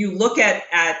you look at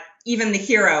even the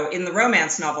hero in the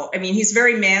romance novel. I mean, he's a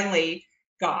very manly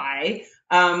guy,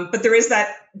 but there is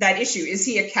that issue. Is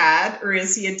he a cad or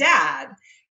is he a dad?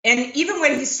 And even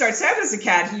when he starts out as a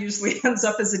cad, he usually ends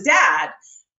up as a dad.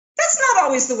 That's not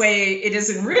always the way it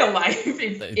is in real life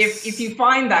if you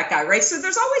find that guy, right? So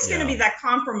there's always going to be that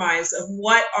compromise of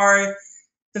what are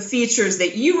the features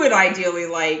that you would ideally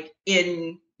like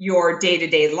in your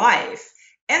day-to-day life.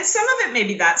 And some of it may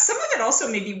be that. Some of it also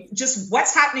may be just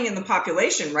what's happening in the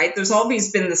population, right? There's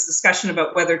always been this discussion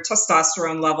about whether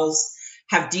testosterone levels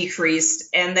have decreased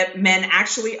and that men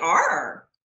actually are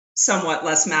somewhat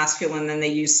less masculine than they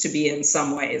used to be in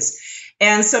some ways.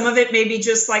 And some of it may be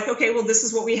just like, okay, well, this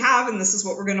is what we have and this is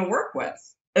what we're going to work with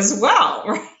as well,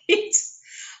 right?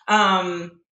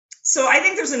 So I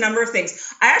think there's a number of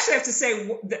things. I actually have to say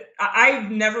that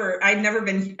I'd never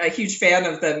been a huge fan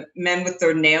of the men with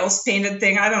their nails painted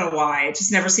thing. I don't know why. It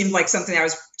just never seemed like something I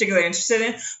was particularly interested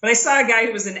in. But I saw a guy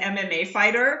who was an MMA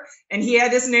fighter and he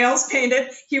had his nails painted.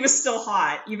 He was still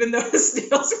hot, even though his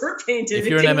nails were painted. If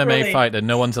you're an MMA fighter,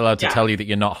 no one's allowed to tell you that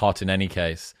you're not hot in any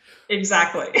case.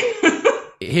 Exactly.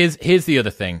 Here's the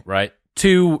other thing, right?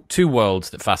 Two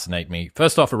worlds that fascinate me.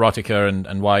 First off, erotica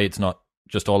and why it's not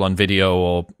just all on video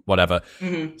or whatever.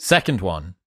 Mm-hmm. Second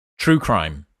one, true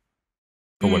crime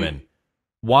for women.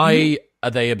 Why are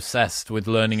they obsessed with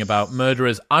learning about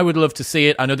murderers? I would love to see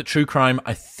it. I know that true crime,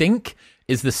 I think,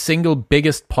 is the single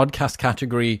biggest podcast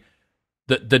category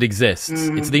that exists.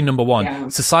 It's the number one. Yeah.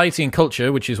 Society and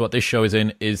culture, which is what this show is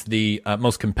in, is the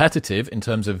most competitive in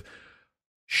terms of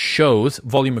shows,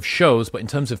 volume of shows, but in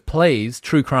terms of plays,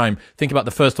 true crime, think about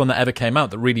the first one that ever came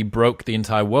out that really broke the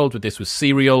entire world with this was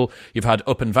Serial. You've had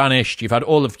Up and Vanished. You've had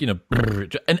all of,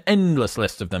 an endless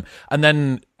list of them. And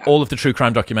then all of the true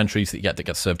crime documentaries that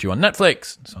get served to you on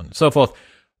Netflix, and so on and so forth.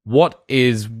 What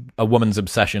is a woman's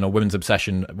obsession or women's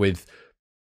obsession with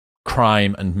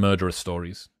crime and murderous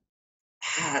stories?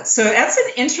 So that's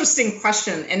an interesting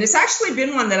question. And it's actually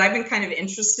been one that I've been kind of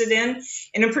interested in.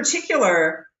 And in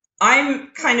particular, I'm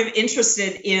kind of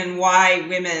interested in why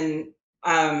women,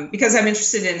 because I'm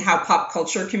interested in how pop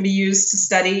culture can be used to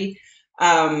study,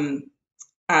 human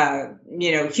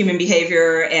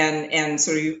behavior and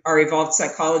sort of our evolved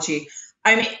psychology.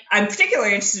 I'm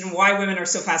particularly interested in why women are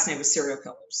so fascinated with serial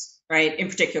killers, right? In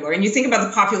particular, and you think about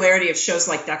the popularity of shows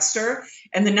like Dexter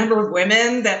and the number of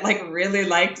women that like really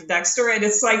liked Dexter, and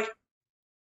it's like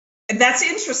that's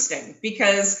interesting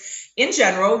because in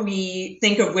general, we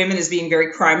think of women as being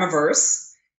very crime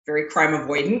averse, very crime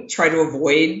avoidant, try to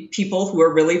avoid people who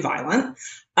are really violent.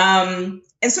 And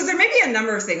so there may be a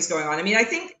number of things going on. I mean, I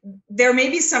think there may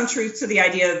be some truth to the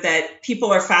idea that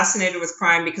people are fascinated with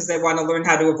crime because they want to learn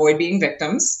how to avoid being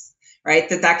victims, right?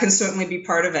 That can certainly be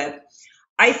part of it.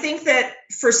 I think that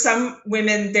for some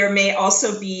women, there may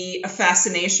also be a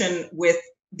fascination with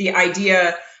the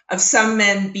idea of some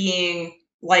men being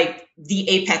like the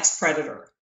apex predator.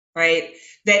 Right?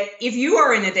 That if you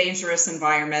are in a dangerous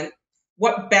environment,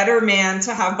 what better man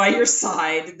to have by your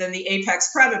side than the apex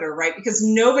predator, right? Because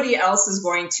nobody else is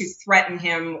going to threaten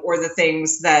him or the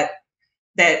things that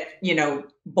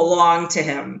belong to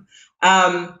him.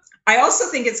 I also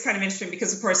think it's kind of interesting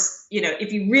because, of course,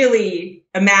 if you really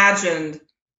imagined,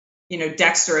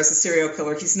 Dexter as a serial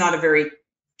killer, he's not a very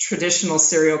traditional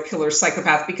serial killer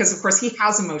psychopath because, of course, he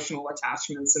has emotional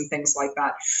attachments and things like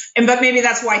that. But maybe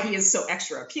that's why he is so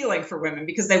extra appealing for women,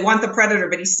 because they want the predator,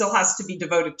 but he still has to be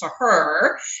devoted to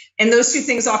her. And those two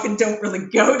things often don't really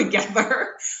go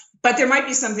together. But there might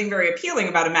be something very appealing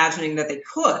about imagining that they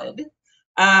could.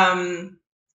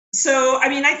 So, I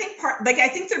mean, I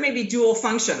think there may be dual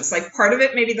functions. Like part of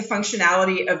it may be the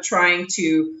functionality of trying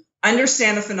to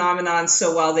understand a phenomenon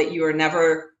so well that you are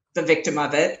never the victim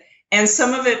of it. And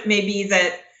some of it may be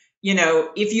that,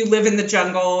 if you live in the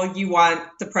jungle, you want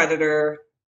the predator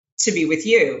to be with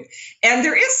you. And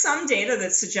there is some data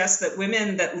that suggests that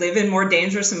women that live in more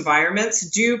dangerous environments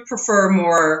do prefer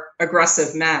more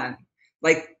aggressive men.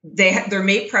 Like their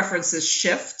mate preferences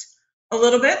shift a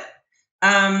little bit.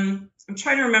 I'm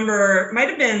trying to remember, it might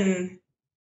have been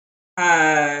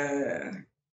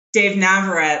Dave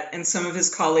Navarrete and some of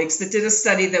his colleagues that did a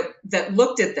study that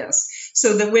looked at this.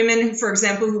 So the women, for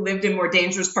example, who lived in more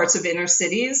dangerous parts of inner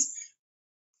cities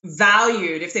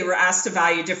valued, if they were asked to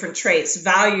value different traits,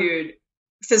 valued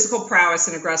physical prowess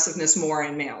and aggressiveness more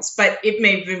in males. But it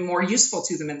may have been more useful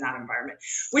to them in that environment,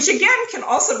 which again can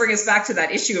also bring us back to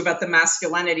that issue about the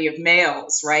masculinity of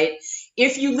males, right?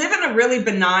 If you live in a really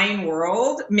benign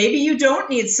world, maybe you don't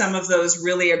need some of those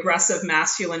really aggressive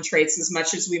masculine traits as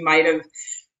much as we might have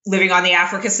living on the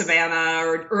Africa savanna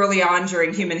or early on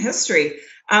during human history,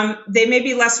 they may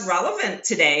be less relevant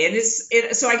today.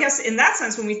 And so I guess in that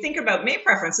sense, when we think about mate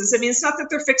preferences, I mean, it's not that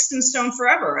they're fixed in stone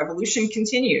forever. Evolution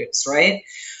continues, right?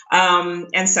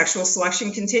 And sexual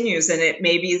selection continues. And it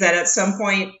may be that at some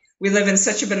point we live in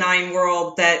such a benign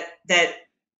world that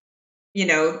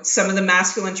some of the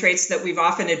masculine traits that we've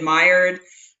often admired,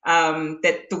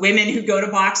 that the women who go to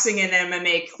boxing and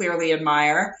MMA clearly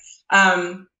admire,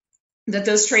 that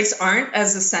those traits aren't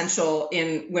as essential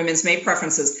in women's mate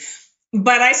preferences.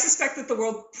 But I suspect that the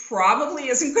world probably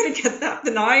isn't going to get that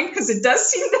benign, because it does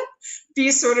seem to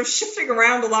be sort of shifting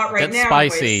around a lot right now. It's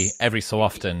spicy every so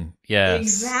often. Yeah,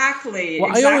 exactly.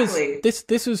 Well, exactly.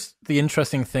 This was the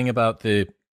interesting thing about the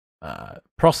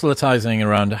proselytizing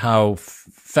around how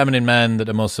feminine men that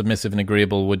are more submissive and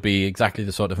agreeable would be exactly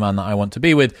the sort of man that I want to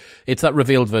be with. It's that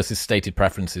revealed versus stated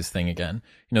preferences thing again.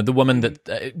 The woman that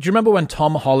do you remember when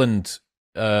Tom Holland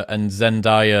and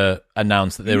Zendaya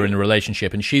announced that they were in a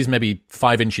relationship, and she's maybe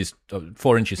 4 inches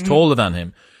taller than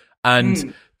him,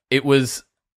 and it was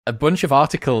a bunch of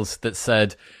articles that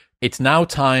said it's now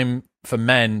time for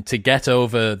men to get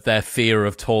over their fear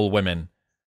of tall women.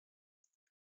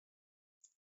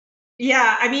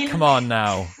 Yeah, I mean, come on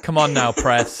now,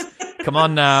 press, come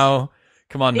on now.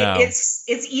 It's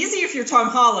easy if you're Tom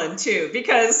Holland too,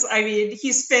 because I mean,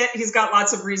 he's fit, he's got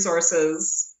lots of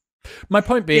resources. My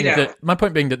point being that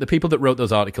the people that wrote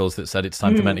those articles that said it's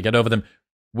time for men to get over them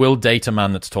will date a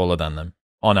man that's taller than them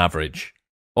on average.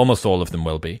 Almost all of them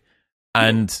will be,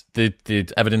 and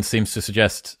the evidence seems to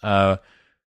suggest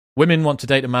women want to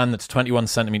date a man that's 21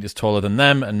 centimeters taller than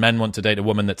them, and men want to date a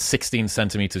woman that's 16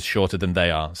 centimeters shorter than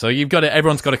they are. So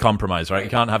everyone's got to compromise, right? You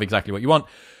can't have exactly what you want.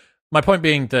 My point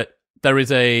being that there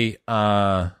is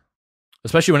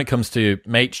especially when it comes to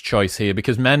mate choice here,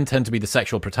 because men tend to be the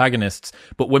sexual protagonists,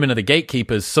 but women are the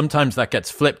gatekeepers. Sometimes that gets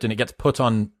flipped and it gets put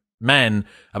on men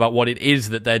about what it is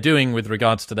that they're doing with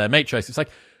regards to their mate choice. It's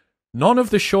like, none of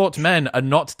the short men are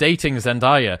not dating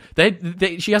Zendaya.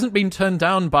 She hasn't been turned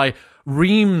down by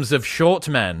reams of short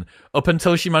men up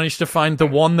until she managed to find the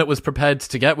one that was prepared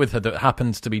to get with her, that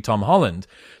happens to be Tom Holland.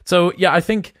 So, yeah, I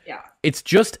think it's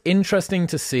just interesting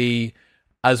to see,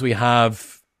 as we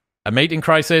have a mating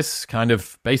crisis kind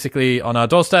of basically on our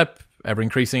doorstep,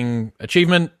 ever-increasing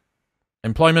achievement,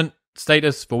 employment,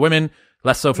 status for women,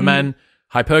 less so for men,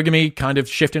 hypergamy kind of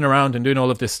shifting around and doing all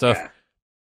of this stuff. Yeah.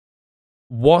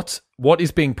 What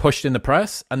is being pushed in the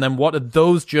press? And then what are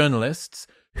those journalists?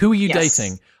 Who are you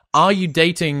dating? Are you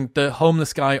dating the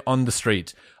homeless guy on the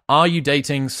street? Are you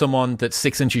dating someone that's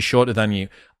 6 inches shorter than you?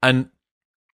 And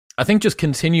I think just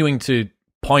continuing to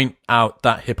point out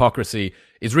that hypocrisy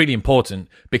is really important,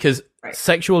 because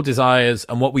sexual desires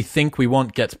and what we think we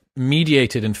want gets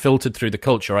mediated and filtered through the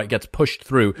culture, right? It gets pushed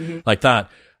through like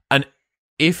that. And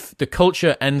if the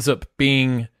culture ends up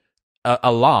being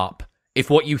a LARP, if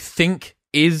what you think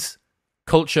is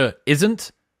culture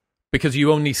isn't, because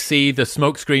you only see the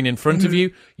smokescreen in front of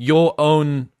you, your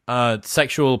own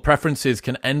sexual preferences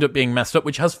can end up being messed up,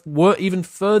 which has even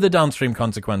further downstream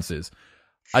consequences.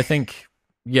 I think,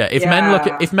 if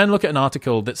men look at an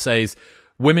article that says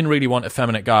women really want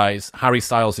effeminate guys, Harry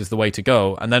Styles is the way to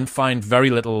go, and then find very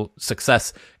little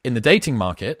success in the dating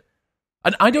market.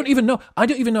 And I don't even know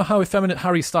how effeminate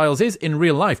Harry Styles is in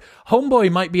real life.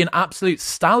 Homeboy might be an absolute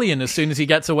stallion as soon as he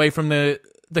gets away from the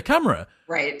camera.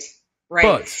 Right.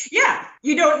 But, yeah,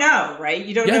 you don't know, right?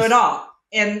 You don't know at all.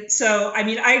 And so, I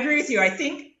mean, I agree with you. I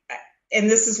think, and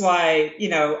this is why,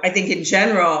 I think in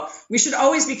general, we should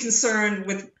always be concerned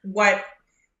with what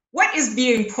is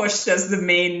being pushed as the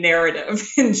main narrative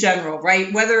in general,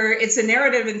 right? Whether it's a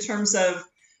narrative in terms of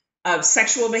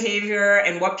sexual behavior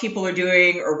and what people are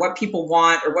doing or what people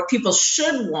want or what people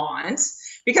should want,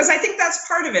 because I think that's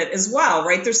part of it as well,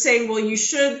 right? They're saying, well,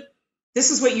 this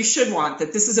is what you should want,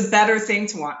 that this is a better thing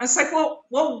to want. It's like,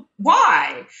 well,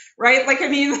 why? Right? Like, I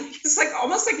mean, it's like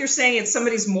almost like you're saying it's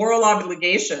somebody's moral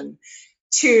obligation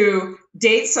to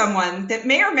date someone that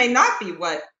may or may not be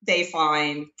what they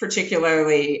find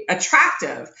particularly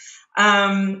attractive.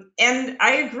 And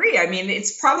I agree. I mean,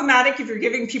 it's problematic if you're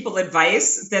giving people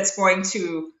advice that's going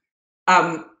to,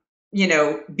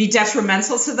 be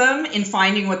detrimental to them in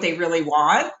finding what they really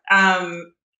want.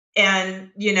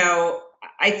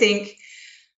 I think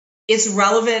it's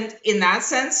relevant in that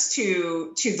sense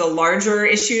to the larger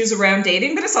issues around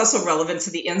dating, but it's also relevant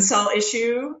to the incel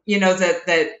issue,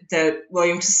 that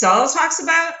William Cassell talks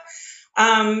about.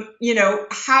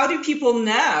 How do people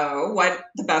know what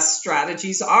the best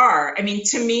strategies are? I mean,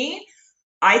 to me,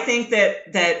 I think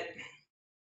that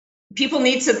people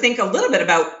need to think a little bit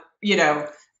about,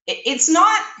 it's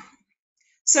not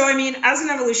So, I mean, as an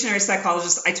evolutionary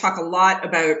psychologist, I talk a lot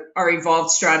about our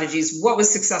evolved strategies, what was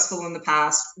successful in the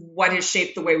past, what has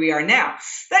shaped the way we are now.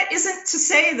 That isn't to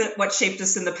say that what shaped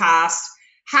us in the past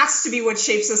has to be what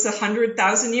shapes us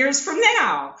 100,000 years from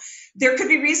now. There could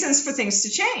be reasons for things to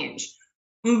change.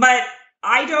 But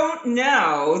I don't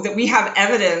know that we have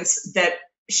evidence that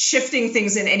shifting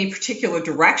things in any particular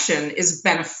direction is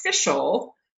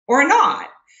beneficial or not.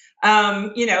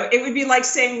 It would be like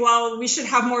saying, well, we should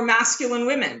have more masculine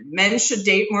women. Men should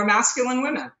date more masculine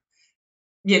women.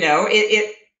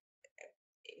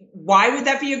 Why would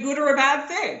that be a good or a bad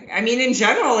thing? I mean, in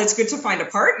general, it's good to find a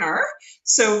partner.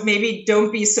 So maybe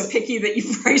don't be so picky that you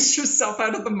price yourself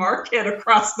out of the market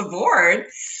across the board.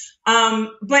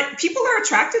 But people are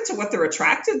attracted to what they're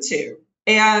attracted to.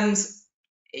 And,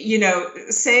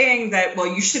 saying that, well,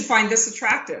 you should find this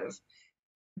attractive,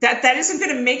 that isn't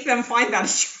going to make them find that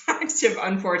attractive,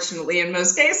 unfortunately, in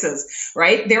most cases,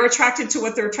 right? They're attracted to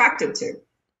what they're attracted to.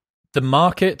 The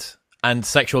market and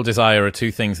sexual desire are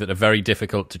two things that are very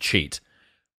difficult to cheat.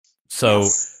 So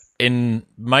yes. In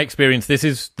my experience, this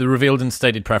is the revealed and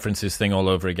stated preferences thing all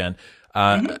over again.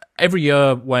 Every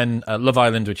year when Love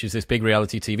Island, which is this big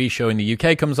reality TV show in the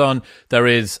UK, comes on, there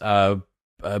is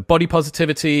body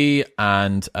positivity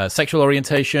and sexual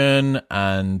orientation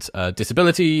and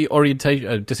disability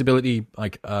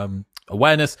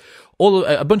awareness.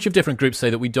 A bunch of different groups say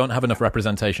that we don't have enough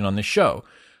representation on this show,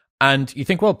 and you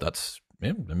think, well,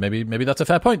 maybe that's a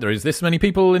fair point. There is this many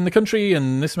people in the country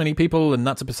and this many people, and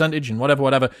that's a percentage, and whatever.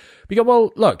 But you go,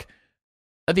 well, look,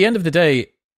 at the end of the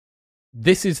day,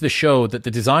 this is the show that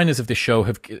the designers of this show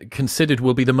have considered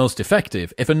will be the most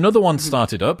effective. If another one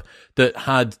started up that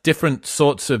had different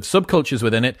sorts of subcultures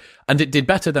within it and it did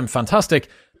better, then fantastic.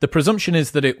 The presumption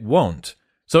is that it won't.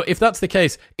 So if that's the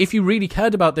case, if you really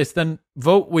cared about this, then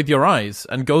vote with your eyes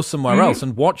and go somewhere else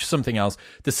and watch something else.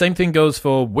 The same thing goes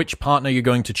for which partner you're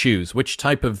going to choose, which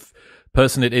type of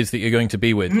person it is that you're going to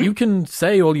be with. You can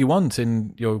say all you want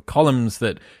in your columns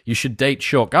that you should date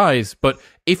short guys, but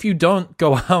if you don't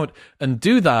go out and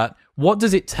do that, what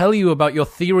does it tell you about your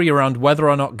theory around whether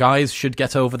or not guys should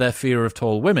get over their fear of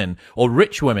tall women or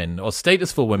rich women or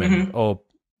statusful women or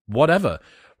whatever,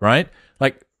 right?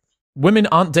 Like, women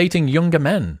aren't dating younger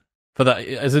men for that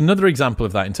as another example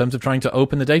of that in terms of trying to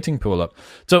open the dating pool up.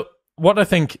 So what I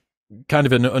think kind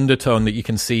of an undertone that you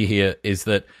can see here is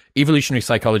that evolutionary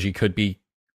psychology could be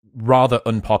rather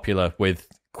unpopular with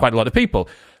quite a lot of people.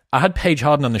 I had Paige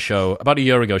Harden on the show about a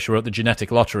year ago. She wrote The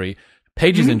Genetic Lottery.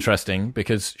 Paige is interesting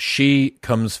because she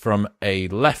comes from a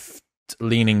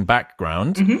left-leaning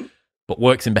background, but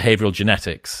works in behavioral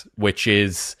genetics, which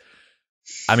is,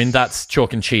 I mean, that's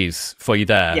chalk and cheese for you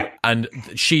there. Yeah. And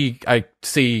I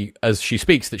see as she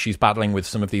speaks that she's battling with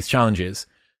some of these challenges.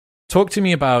 Talk to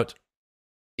me about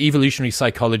evolutionary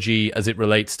psychology as it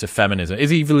relates to feminism.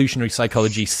 Is evolutionary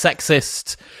psychology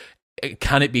sexist?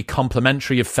 Can it be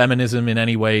complementary of feminism in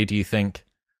any way, do you think?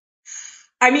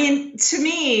 I mean, to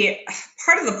me,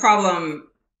 part of the problem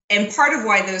and part of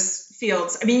why those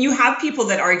fields, I mean, you have people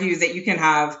that argue that you can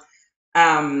have,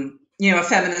 a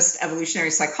feminist evolutionary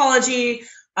psychology.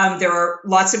 There are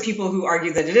lots of people who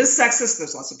argue that it is sexist.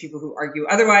 There's lots of people who argue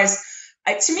otherwise.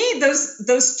 To me,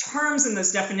 those terms and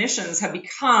those definitions have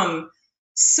become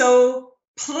so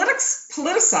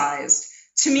politicized.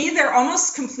 To me, they're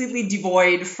almost completely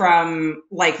devoid from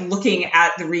looking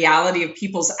at the reality of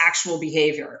people's actual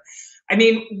behavior. I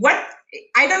mean,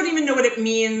 I don't even know what it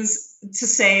means to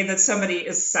say that somebody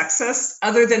is sexist,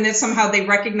 other than that somehow they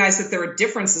recognize that there are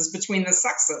differences between the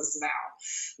sexes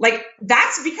now.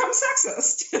 That's become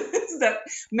sexist, that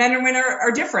men and women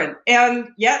are different. And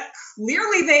yet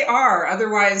clearly they are.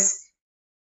 Otherwise,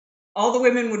 all the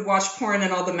women would watch porn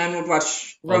and all the men would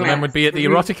watch romance. All the men would be at the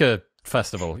Erotica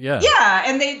festival, yeah. Yeah,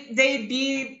 and they'd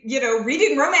be,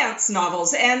 reading romance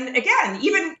novels. And again,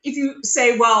 even if you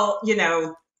say, well,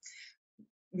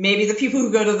 maybe the people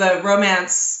who go to the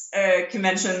romance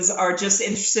conventions are just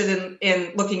interested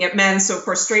in looking at men, so of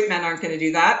course straight men aren't going to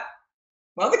do that.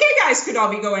 Well, the gay guys could all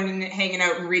be going and hanging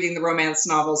out and reading the romance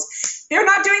novels. They're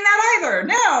not doing that either.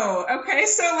 No. Okay.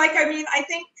 So I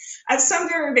think at some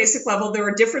very basic level, there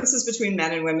are differences between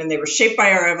men and women. They were shaped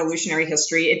by our evolutionary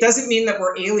history. It doesn't mean that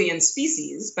we're alien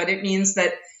species, but it means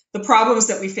that the problems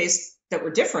that we face that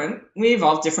were different, we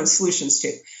evolved different solutions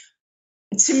to.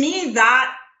 To me,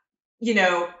 that,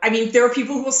 there are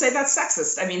people who will say that's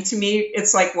sexist. I mean, to me,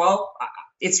 it's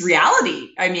it's reality.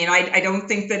 I mean, I don't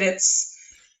think that it's,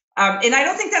 and I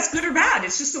don't think that's good or bad.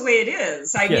 It's just the way it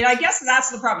is. I mean, I guess that's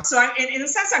the problem. So in a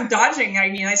sense, I'm dodging,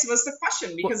 I suppose, the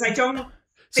question, because I don't.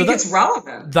 think it's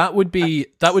relevant. That would be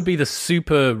the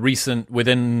super recent,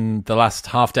 within the last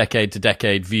half decade to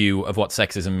decade view of what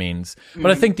sexism means.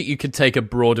 But I think that you could take a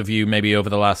broader view, maybe over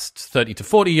the last 30 to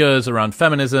 40 years, around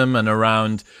feminism and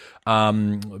around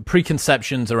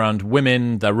preconceptions around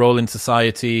women, their role in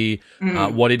society,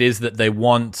 what it is that they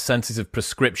want, senses of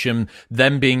prescription,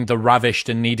 them being the ravished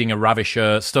and needing a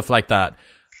ravisher, stuff like that.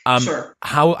 Sure.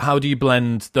 How do you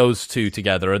blend those two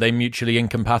together? Are they mutually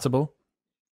incompatible?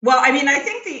 Well, I mean, I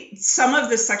think some of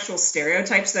the sexual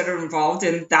stereotypes that are involved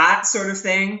in that sort of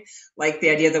thing, like the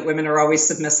idea that women are always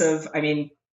submissive. I mean,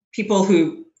 people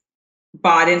who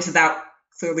bought into that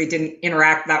clearly didn't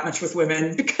interact that much with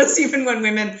women, because even when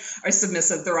women are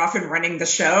submissive, they're often running the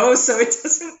show. So it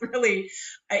doesn't really,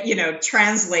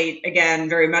 translate, again,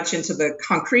 very much into the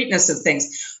concreteness of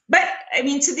things. But I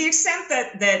mean, to the extent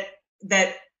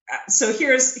that so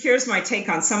here's my take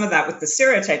on some of that with the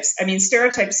stereotypes. I mean,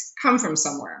 stereotypes come from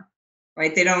somewhere,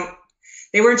 right? They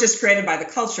weren't just created by the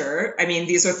culture. I mean,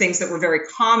 these are things that were very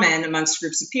common amongst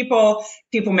groups of people.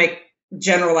 People make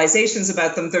generalizations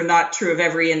about them. They're not true of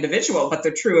every individual, but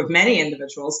they're true of many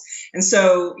individuals. And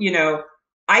so,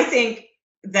 I think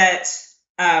that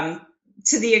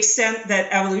to the extent that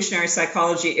evolutionary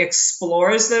psychology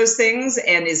explores those things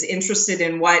and is interested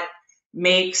in what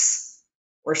makes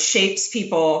or shapes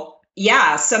people,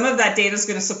 some of that data is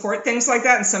going to support things like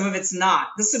that, and some of it's not.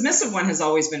 The submissive one has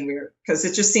always been weird, because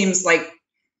it just seems like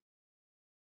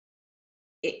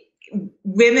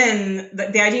women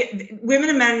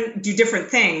and men do different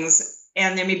things,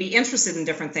 and they may be interested in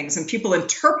different things, and people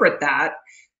interpret that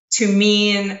to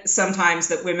mean sometimes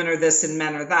that women are this and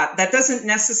men are that. That doesn't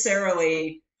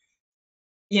necessarily,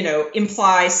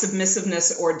 imply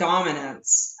submissiveness or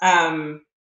dominance.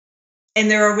 And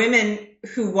there are women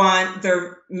who want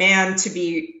their man to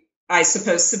be, I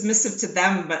suppose, submissive to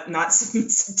them, but not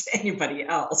submissive to anybody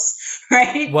else,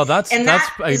 right? Well, that's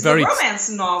a very romance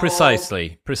novel.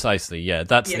 Precisely. Yeah,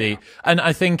 and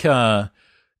I think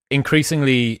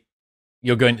increasingly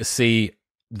you're going to see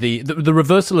the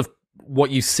reversal of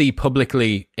what you see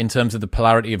publicly in terms of the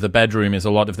polarity of the bedroom is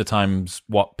a lot of the times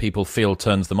what people feel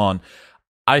turns them on.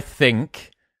 I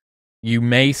think you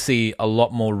may see a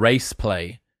lot more race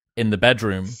play in the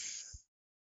bedroom,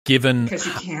 because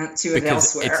you can't do it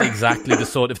elsewhere. It's exactly the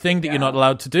sort of thing that you're not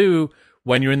allowed to do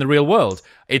when you're in the real world.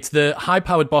 It's the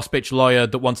high-powered boss bitch lawyer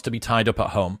that wants to be tied up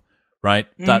at home, right?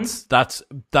 It's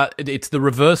the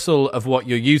reversal of what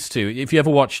you're used to. If you ever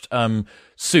watched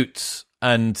Suits,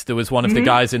 and there was one of the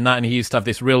guys in that, and he used to have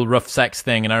this real rough sex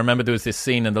thing, and I remember there was this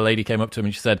scene, and the lady came up to him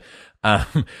and she said,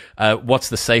 what's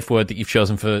the safe word that you've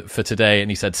chosen for today? And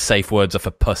he said, safe words are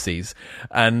for pussies.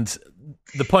 And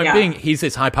the point being, he's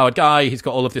this high-powered guy, he's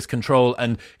got all of this control,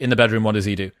 and in the bedroom, what does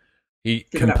he do? He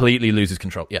completely loses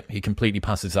control. Yeah, he completely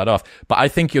passes that off. But I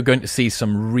think you're going to see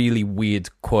some really weird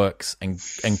quirks and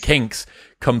kinks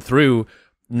come through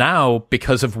now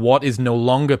because of what is no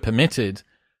longer permitted.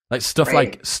 Like stuff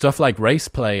like race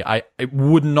play. It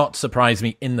would not surprise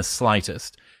me in the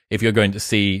slightest if you're going to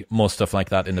see more stuff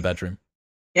like that in the bedroom.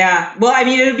 Yeah. Well, I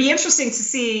mean, it would be interesting to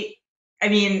see. I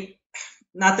mean,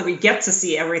 not that we get to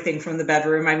see everything from the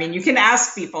bedroom. I mean, you can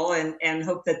ask people and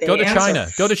hope that they go to China.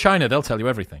 Go to China. They'll tell you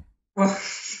everything. Well,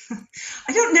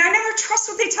 I never trust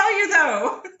what they tell you,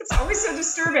 though. It's always so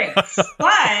disturbing.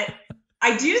 But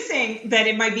I do think that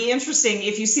it might be interesting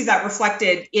if you see that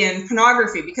reflected in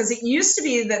pornography, because it used to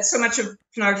be that so much of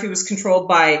pornography was controlled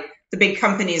by the big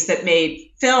companies that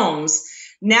made films.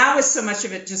 Now, with so much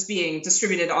of it just being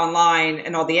distributed online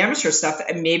and all the amateur stuff,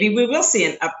 maybe we will see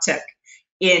an uptick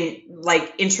in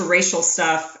like interracial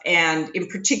stuff, and in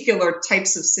particular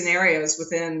types of scenarios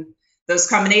within those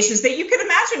combinations that you could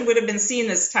imagine would have been seen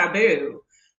as taboo.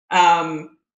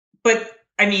 But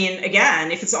I mean,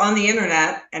 again, if it's on the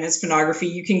internet and it's pornography,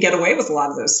 you can get away with a lot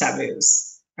of those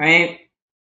taboos, right?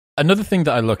 Another thing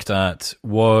that I looked at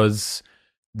was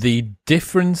the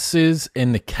differences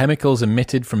in the chemicals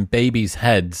emitted from babies'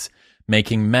 heads,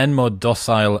 making men more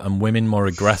docile and women more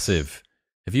aggressive.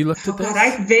 Have you looked at this? God,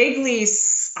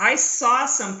 I saw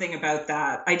something about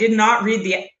that. I did not read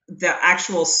the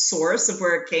actual source of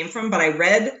where it came from, but I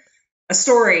read a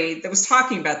story that was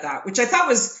talking about that, which I thought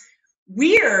was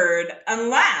weird,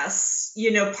 unless,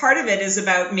 part of it is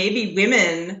about maybe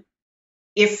women,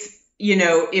 if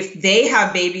they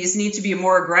have babies, need to be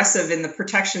more aggressive in the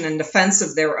protection and defense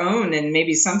of their own, and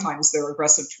maybe sometimes they're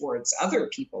aggressive towards other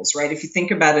people's, right? If you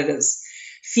think about it as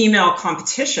female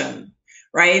competition,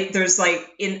 right? There's like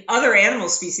in other animal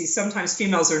species, sometimes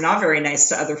females are not very nice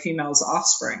to other females'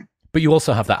 offspring. But you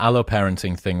also have the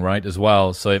alloparenting thing, right, as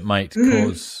well. So it might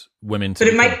cause women to...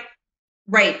 But it might,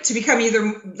 right, to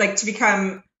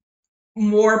become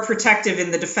more protective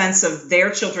in the defense of their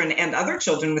children and other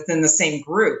children within the same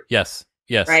group. Yes.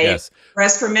 Yes. Right. Yes.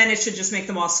 Whereas for men, it should just make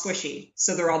them all squishy,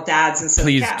 so they're all dads instead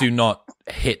Please of cats. do not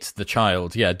hit the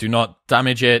child. Yeah. Do not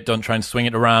damage it. Don't try and swing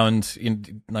it around.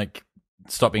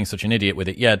 Stop being such an idiot with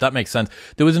it. Yeah, that makes sense.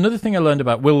 There was another thing I learned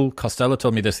about. Will Costello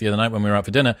told me this the other night when we were out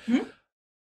for dinner. Mm-hmm.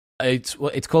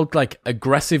 It's called like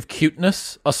aggressive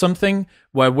cuteness or something,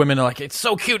 where women are like, it's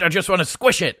so cute, I just want to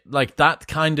squish it. Like that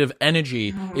kind of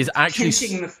energy is actually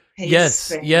pinching the face.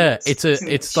 Yes, yeah.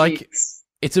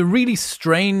 It's a really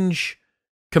strange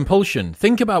compulsion.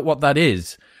 Think about what that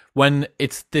is when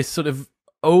it's this sort of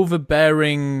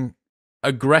overbearing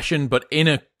aggression, but in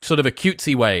a sort of a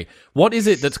cutesy way. What is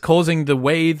it that's causing the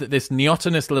way that this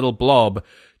neotenous little blob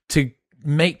to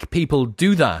make people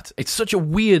do that? It's such a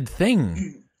weird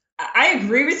thing. I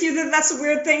agree with you that that's a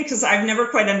weird thing, because I've never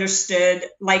quite understood.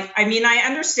 I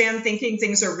understand thinking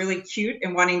things are really cute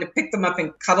and wanting to pick them up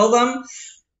and cuddle them,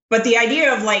 but the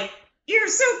idea of like, you're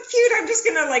so cute, I'm just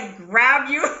gonna like grab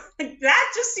you, like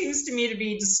that just seems to me to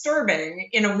be disturbing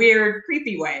in a weird,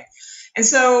 creepy way. And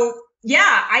so,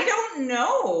 yeah, I don't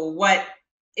know what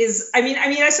is.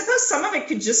 I suppose some of it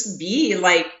could just be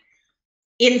like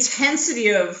intensity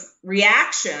of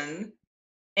reaction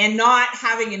and not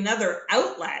having another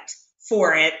outlet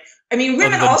for it.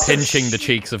 Women also pinching the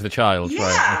cheeks of the child, yeah,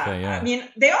 right? Okay, yeah.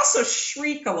 They also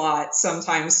shriek a lot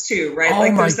sometimes too, right?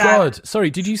 Oh my God! Sorry,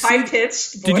 did you see?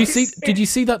 High-pitched voice? Did you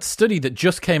see that study that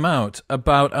just came out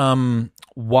about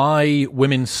why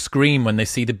women scream when they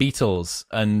see the Beatles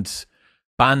and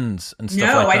bands and stuff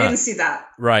like that? No, I didn't see that.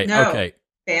 Right. No. Okay.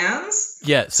 Bands?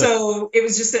 Yeah. So it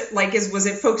was just was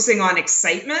it focusing on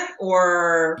excitement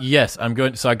or? Yes, I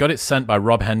got it sent by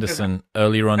Rob Henderson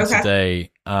earlier on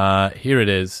today. Here it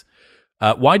is.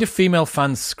 Why do female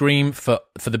fans scream for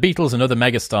the Beatles and other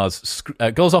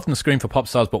megastars? Girls often scream for pop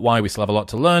stars, but why? We still have a lot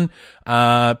to learn.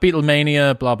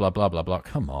 Beatlemania, blah, blah, blah, blah, blah.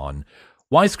 Come on.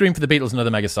 Why scream for the Beatles and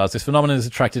other megastars? This phenomenon has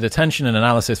attracted attention and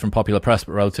analysis from popular press,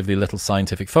 but relatively little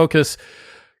scientific focus.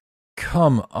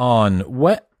 Come on.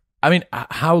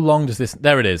 How long does this...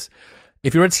 There it is.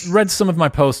 If you read some of my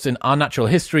posts in Our Natural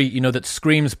History, you know that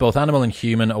screams, both animal and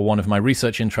human, are one of my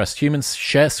research interests. Humans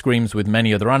share screams with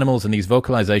many other animals, and these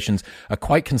vocalizations are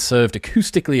quite conserved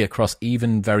acoustically across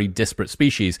even very disparate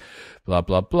species. Blah,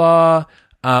 blah, blah.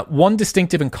 One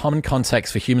distinctive and common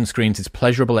context for human screams is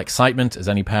pleasurable excitement, as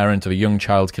any parent of a young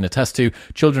child can attest to.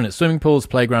 Children at swimming pools,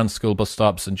 playgrounds, school bus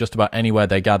stops, and just about anywhere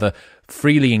they gather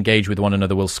freely engage with one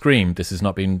another will scream. This has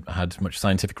not had much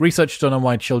scientific research done on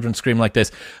why children scream like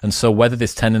this, and so whether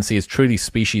this tendency is truly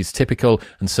species typical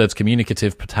and serves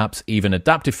communicative, perhaps even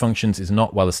adaptive functions is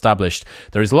not well established.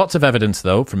 There is lots of evidence,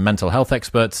 though, from mental health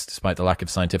experts, despite the lack of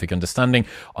scientific understanding,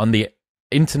 on the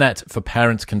internet for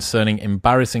parents concerning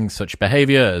embarrassing such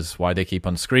behavior as why they keep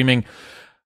on screaming.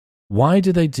 Why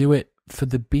do they do it for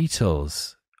the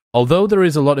Beatles? Although there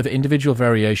is a lot of individual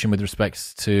variation with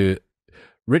respect to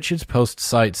Richard's post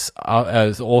cites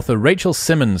author Rachel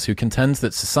Simmons, who contends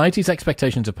that society's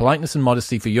expectations of politeness and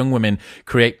modesty for young women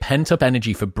create pent-up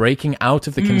energy for breaking out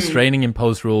of the constraining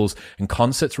imposed rules, and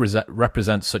concerts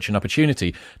represent such an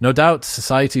opportunity. No doubt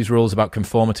society's rules about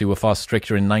conformity were far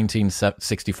stricter in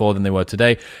 1964 than they were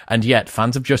today, and yet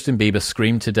fans of Justin Bieber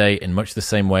scream today in much the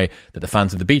same way that the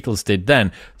fans of the Beatles did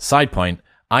then. Side point,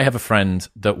 I have a friend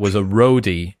that was a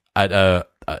roadie at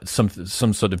some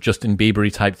sort of Justin Bieber-y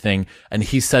type thing, and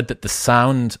he said that the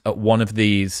sound at one of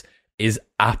these is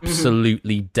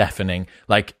absolutely deafening,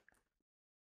 like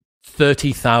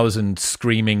 30,000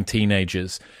 screaming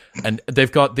teenagers, and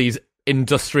they've got these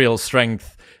industrial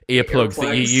strength earplugs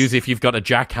that you use if you've got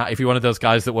a if you're one of those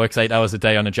guys that works 8 hours a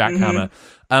day on a jackhammer.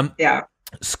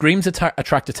 Screams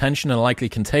attract attention and are likely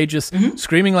contagious.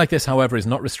 Screaming like this, however, is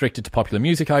not restricted to popular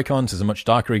music icons, as a much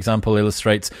darker example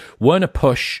illustrates. Werner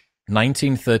Pusch,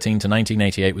 1913 to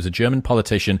 1988, was a German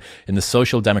politician in the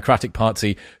Social Democratic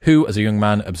Party who, as a young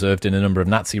man, observed in a number of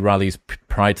Nazi rallies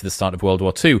prior to the start of World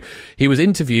War II. He was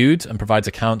interviewed and provides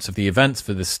accounts of the events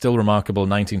for this still remarkable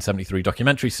 1973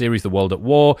 documentary series, The World at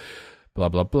War, blah,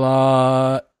 blah,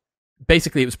 blah.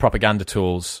 Basically, it was propaganda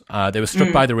tools. They were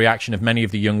struck by the reaction of many of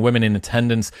the young women in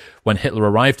attendance. When Hitler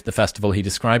arrived at the festival, he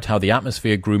described how the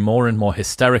atmosphere grew more and more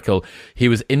hysterical. He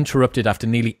was interrupted after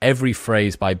nearly every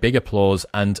phrase by big applause,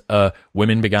 and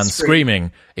women began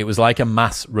screaming. It was like a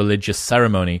mass religious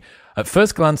ceremony. At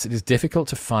first glance, it is difficult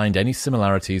to find any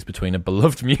similarities between a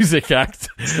beloved music act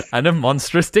and a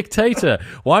monstrous dictator.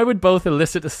 Why would both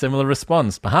elicit a similar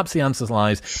response? Perhaps the answer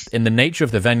lies in the nature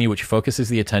of the venue, which focuses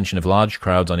the attention of large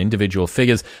crowds on individual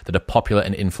figures that are popular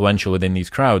and influential within these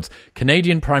crowds.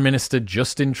 Canadian Prime Minister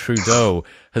Justin Trudeau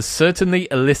has certainly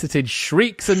elicited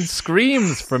shrieks and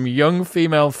screams from young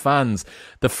female fans.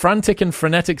 The frantic and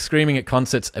frenetic screaming at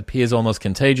concerts appears almost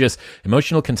contagious.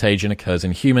 Emotional contagion occurs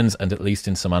in humans and at least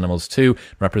in some animals too,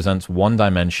 represents one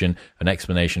dimension, an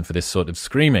explanation for this sort of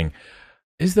screaming.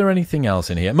 Is there anything else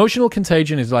in here? Emotional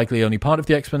contagion is likely only part of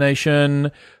the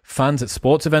explanation. Fans at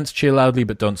sports events cheer loudly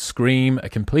but don't scream. A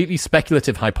completely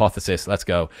speculative hypothesis, let's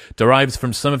go, derives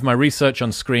from some of my research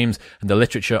on screams and the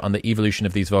literature on the evolution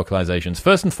of these vocalizations.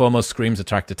 First and foremost, screams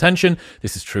attract attention.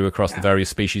 This is true across the various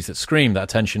species that scream. That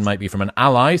attention might be from an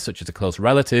ally, such as a close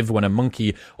relative, when a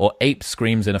monkey or ape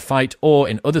screams in a fight, or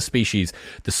in other species,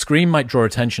 the scream might draw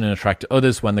attention and attract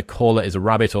others when the caller is a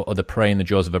rabbit or other prey in the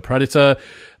jaws of a predator.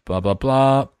 Blah, blah,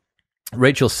 blah.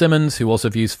 Rachel Simmons, who also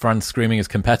views fan screaming as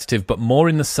competitive, but more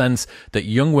in the sense that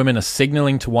young women are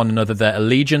signaling to one another their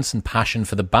allegiance and passion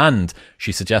for the band.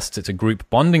 She suggests it's a group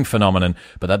bonding phenomenon,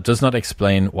 but that does not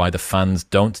explain why the fans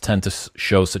don't tend to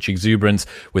show such exuberance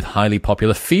with highly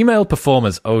popular female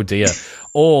performers. Oh dear.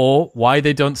 Or why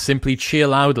they don't simply cheer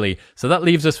loudly. So that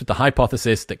leaves us with the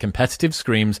hypothesis that competitive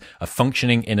screams are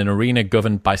functioning in an arena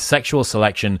governed by sexual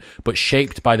selection, but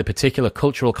shaped by the particular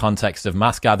cultural context of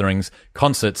mass gatherings,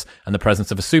 concerts, and the presence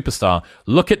of a superstar.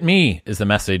 Look at me is the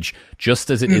message, just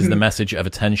as it is the message of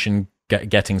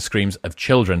attention-getting screams of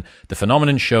children. The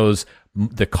phenomenon shows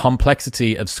the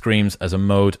complexity of screams as a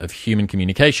mode of human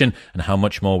communication and how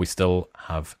much more we still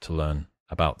have to learn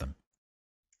about them.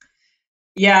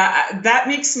 Yeah, that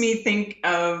makes me think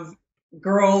of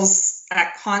girls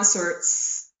at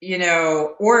concerts, you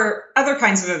know, or other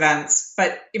kinds of events,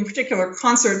 but in particular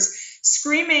concerts,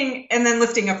 screaming and then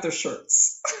lifting up their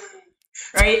shirts,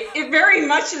 right? It very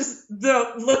much is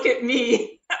the look at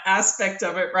me aspect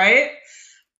of it, right?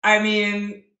 I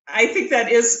mean, I think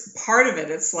that is part of it.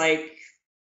 It's like,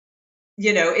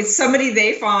 you know, it's somebody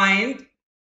they find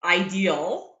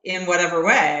ideal in whatever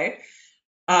way.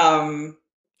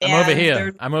 I'm over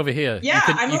here. I'm over here.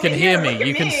 Yeah, you can hear me.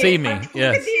 You can see me.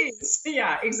 Yes.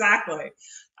 Yeah, exactly.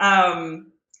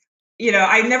 You know,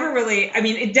 I never really, I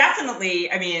mean, it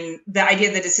definitely, I mean, the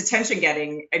idea that it's attention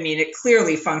getting, I mean, it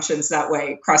clearly functions that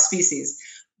way cross species.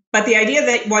 But the idea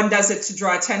that one does it to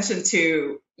draw attention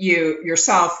to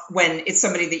yourself when it's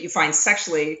somebody that you find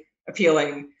sexually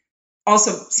appealing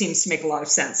also seems to make a lot of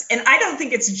sense. And I don't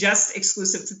think it's just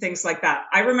exclusive to things like that.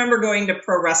 I remember going to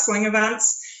pro wrestling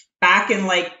events back in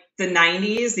like the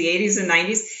 90s, the 80s and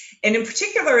 90s. And in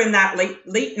particular in that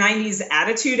late 90s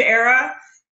Attitude Era,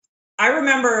 I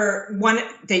remember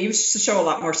they used to show a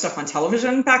lot more stuff on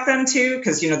television back then too,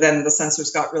 because, you know, then the censors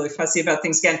got really fussy about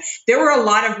things again. There were a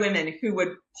lot of women who would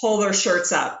pull their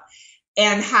shirts up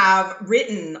and have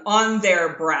written on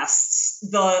their breasts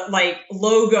the like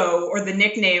logo or the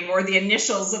nickname or the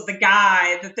initials of the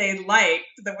guy that they liked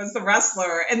that was the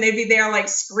wrestler. And they'd be there like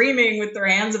screaming with their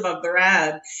hands above their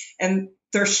head and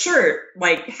their shirt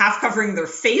like half covering their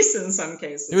face in some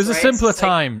cases. It was a simpler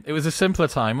time. It was a simpler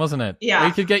time, wasn't it? Yeah. Where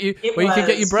you could get your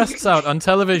breasts out on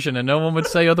television and no one would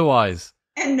say otherwise.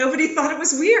 And nobody thought it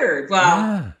was weird. Well,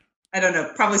 yeah. I don't know.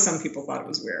 Probably some people thought it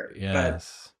was weird. Yes. But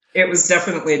it was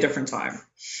definitely a different time.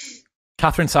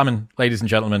 Catherine Salmon, ladies and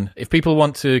gentlemen, if people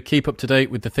want to keep up to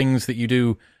date with the things that you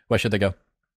do, where should they go?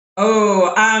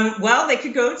 Well, they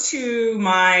could go to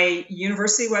my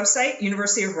university website,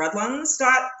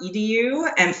 universityofredlands.edu,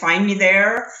 and find me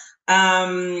there.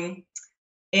 And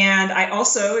I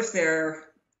also, if they're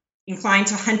inclined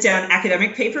to hunt down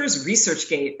academic papers,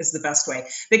 ResearchGate is the best way.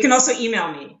 They can also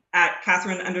email me at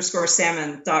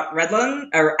Catherine_Salmon.redland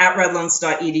or at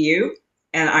redlands.edu.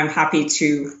 And I'm happy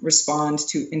to respond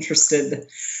to interested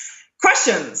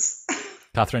questions.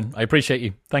 Catherine, I appreciate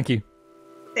you. Thank you.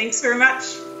 Thanks very much.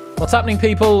 What's happening,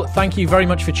 people? Thank you very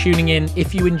much for tuning in.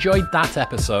 If you enjoyed that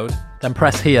episode, then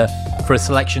press here for a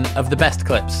selection of the best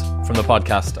clips from the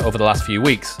podcast over the last few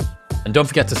weeks. And don't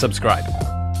forget to subscribe.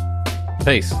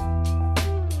 Peace.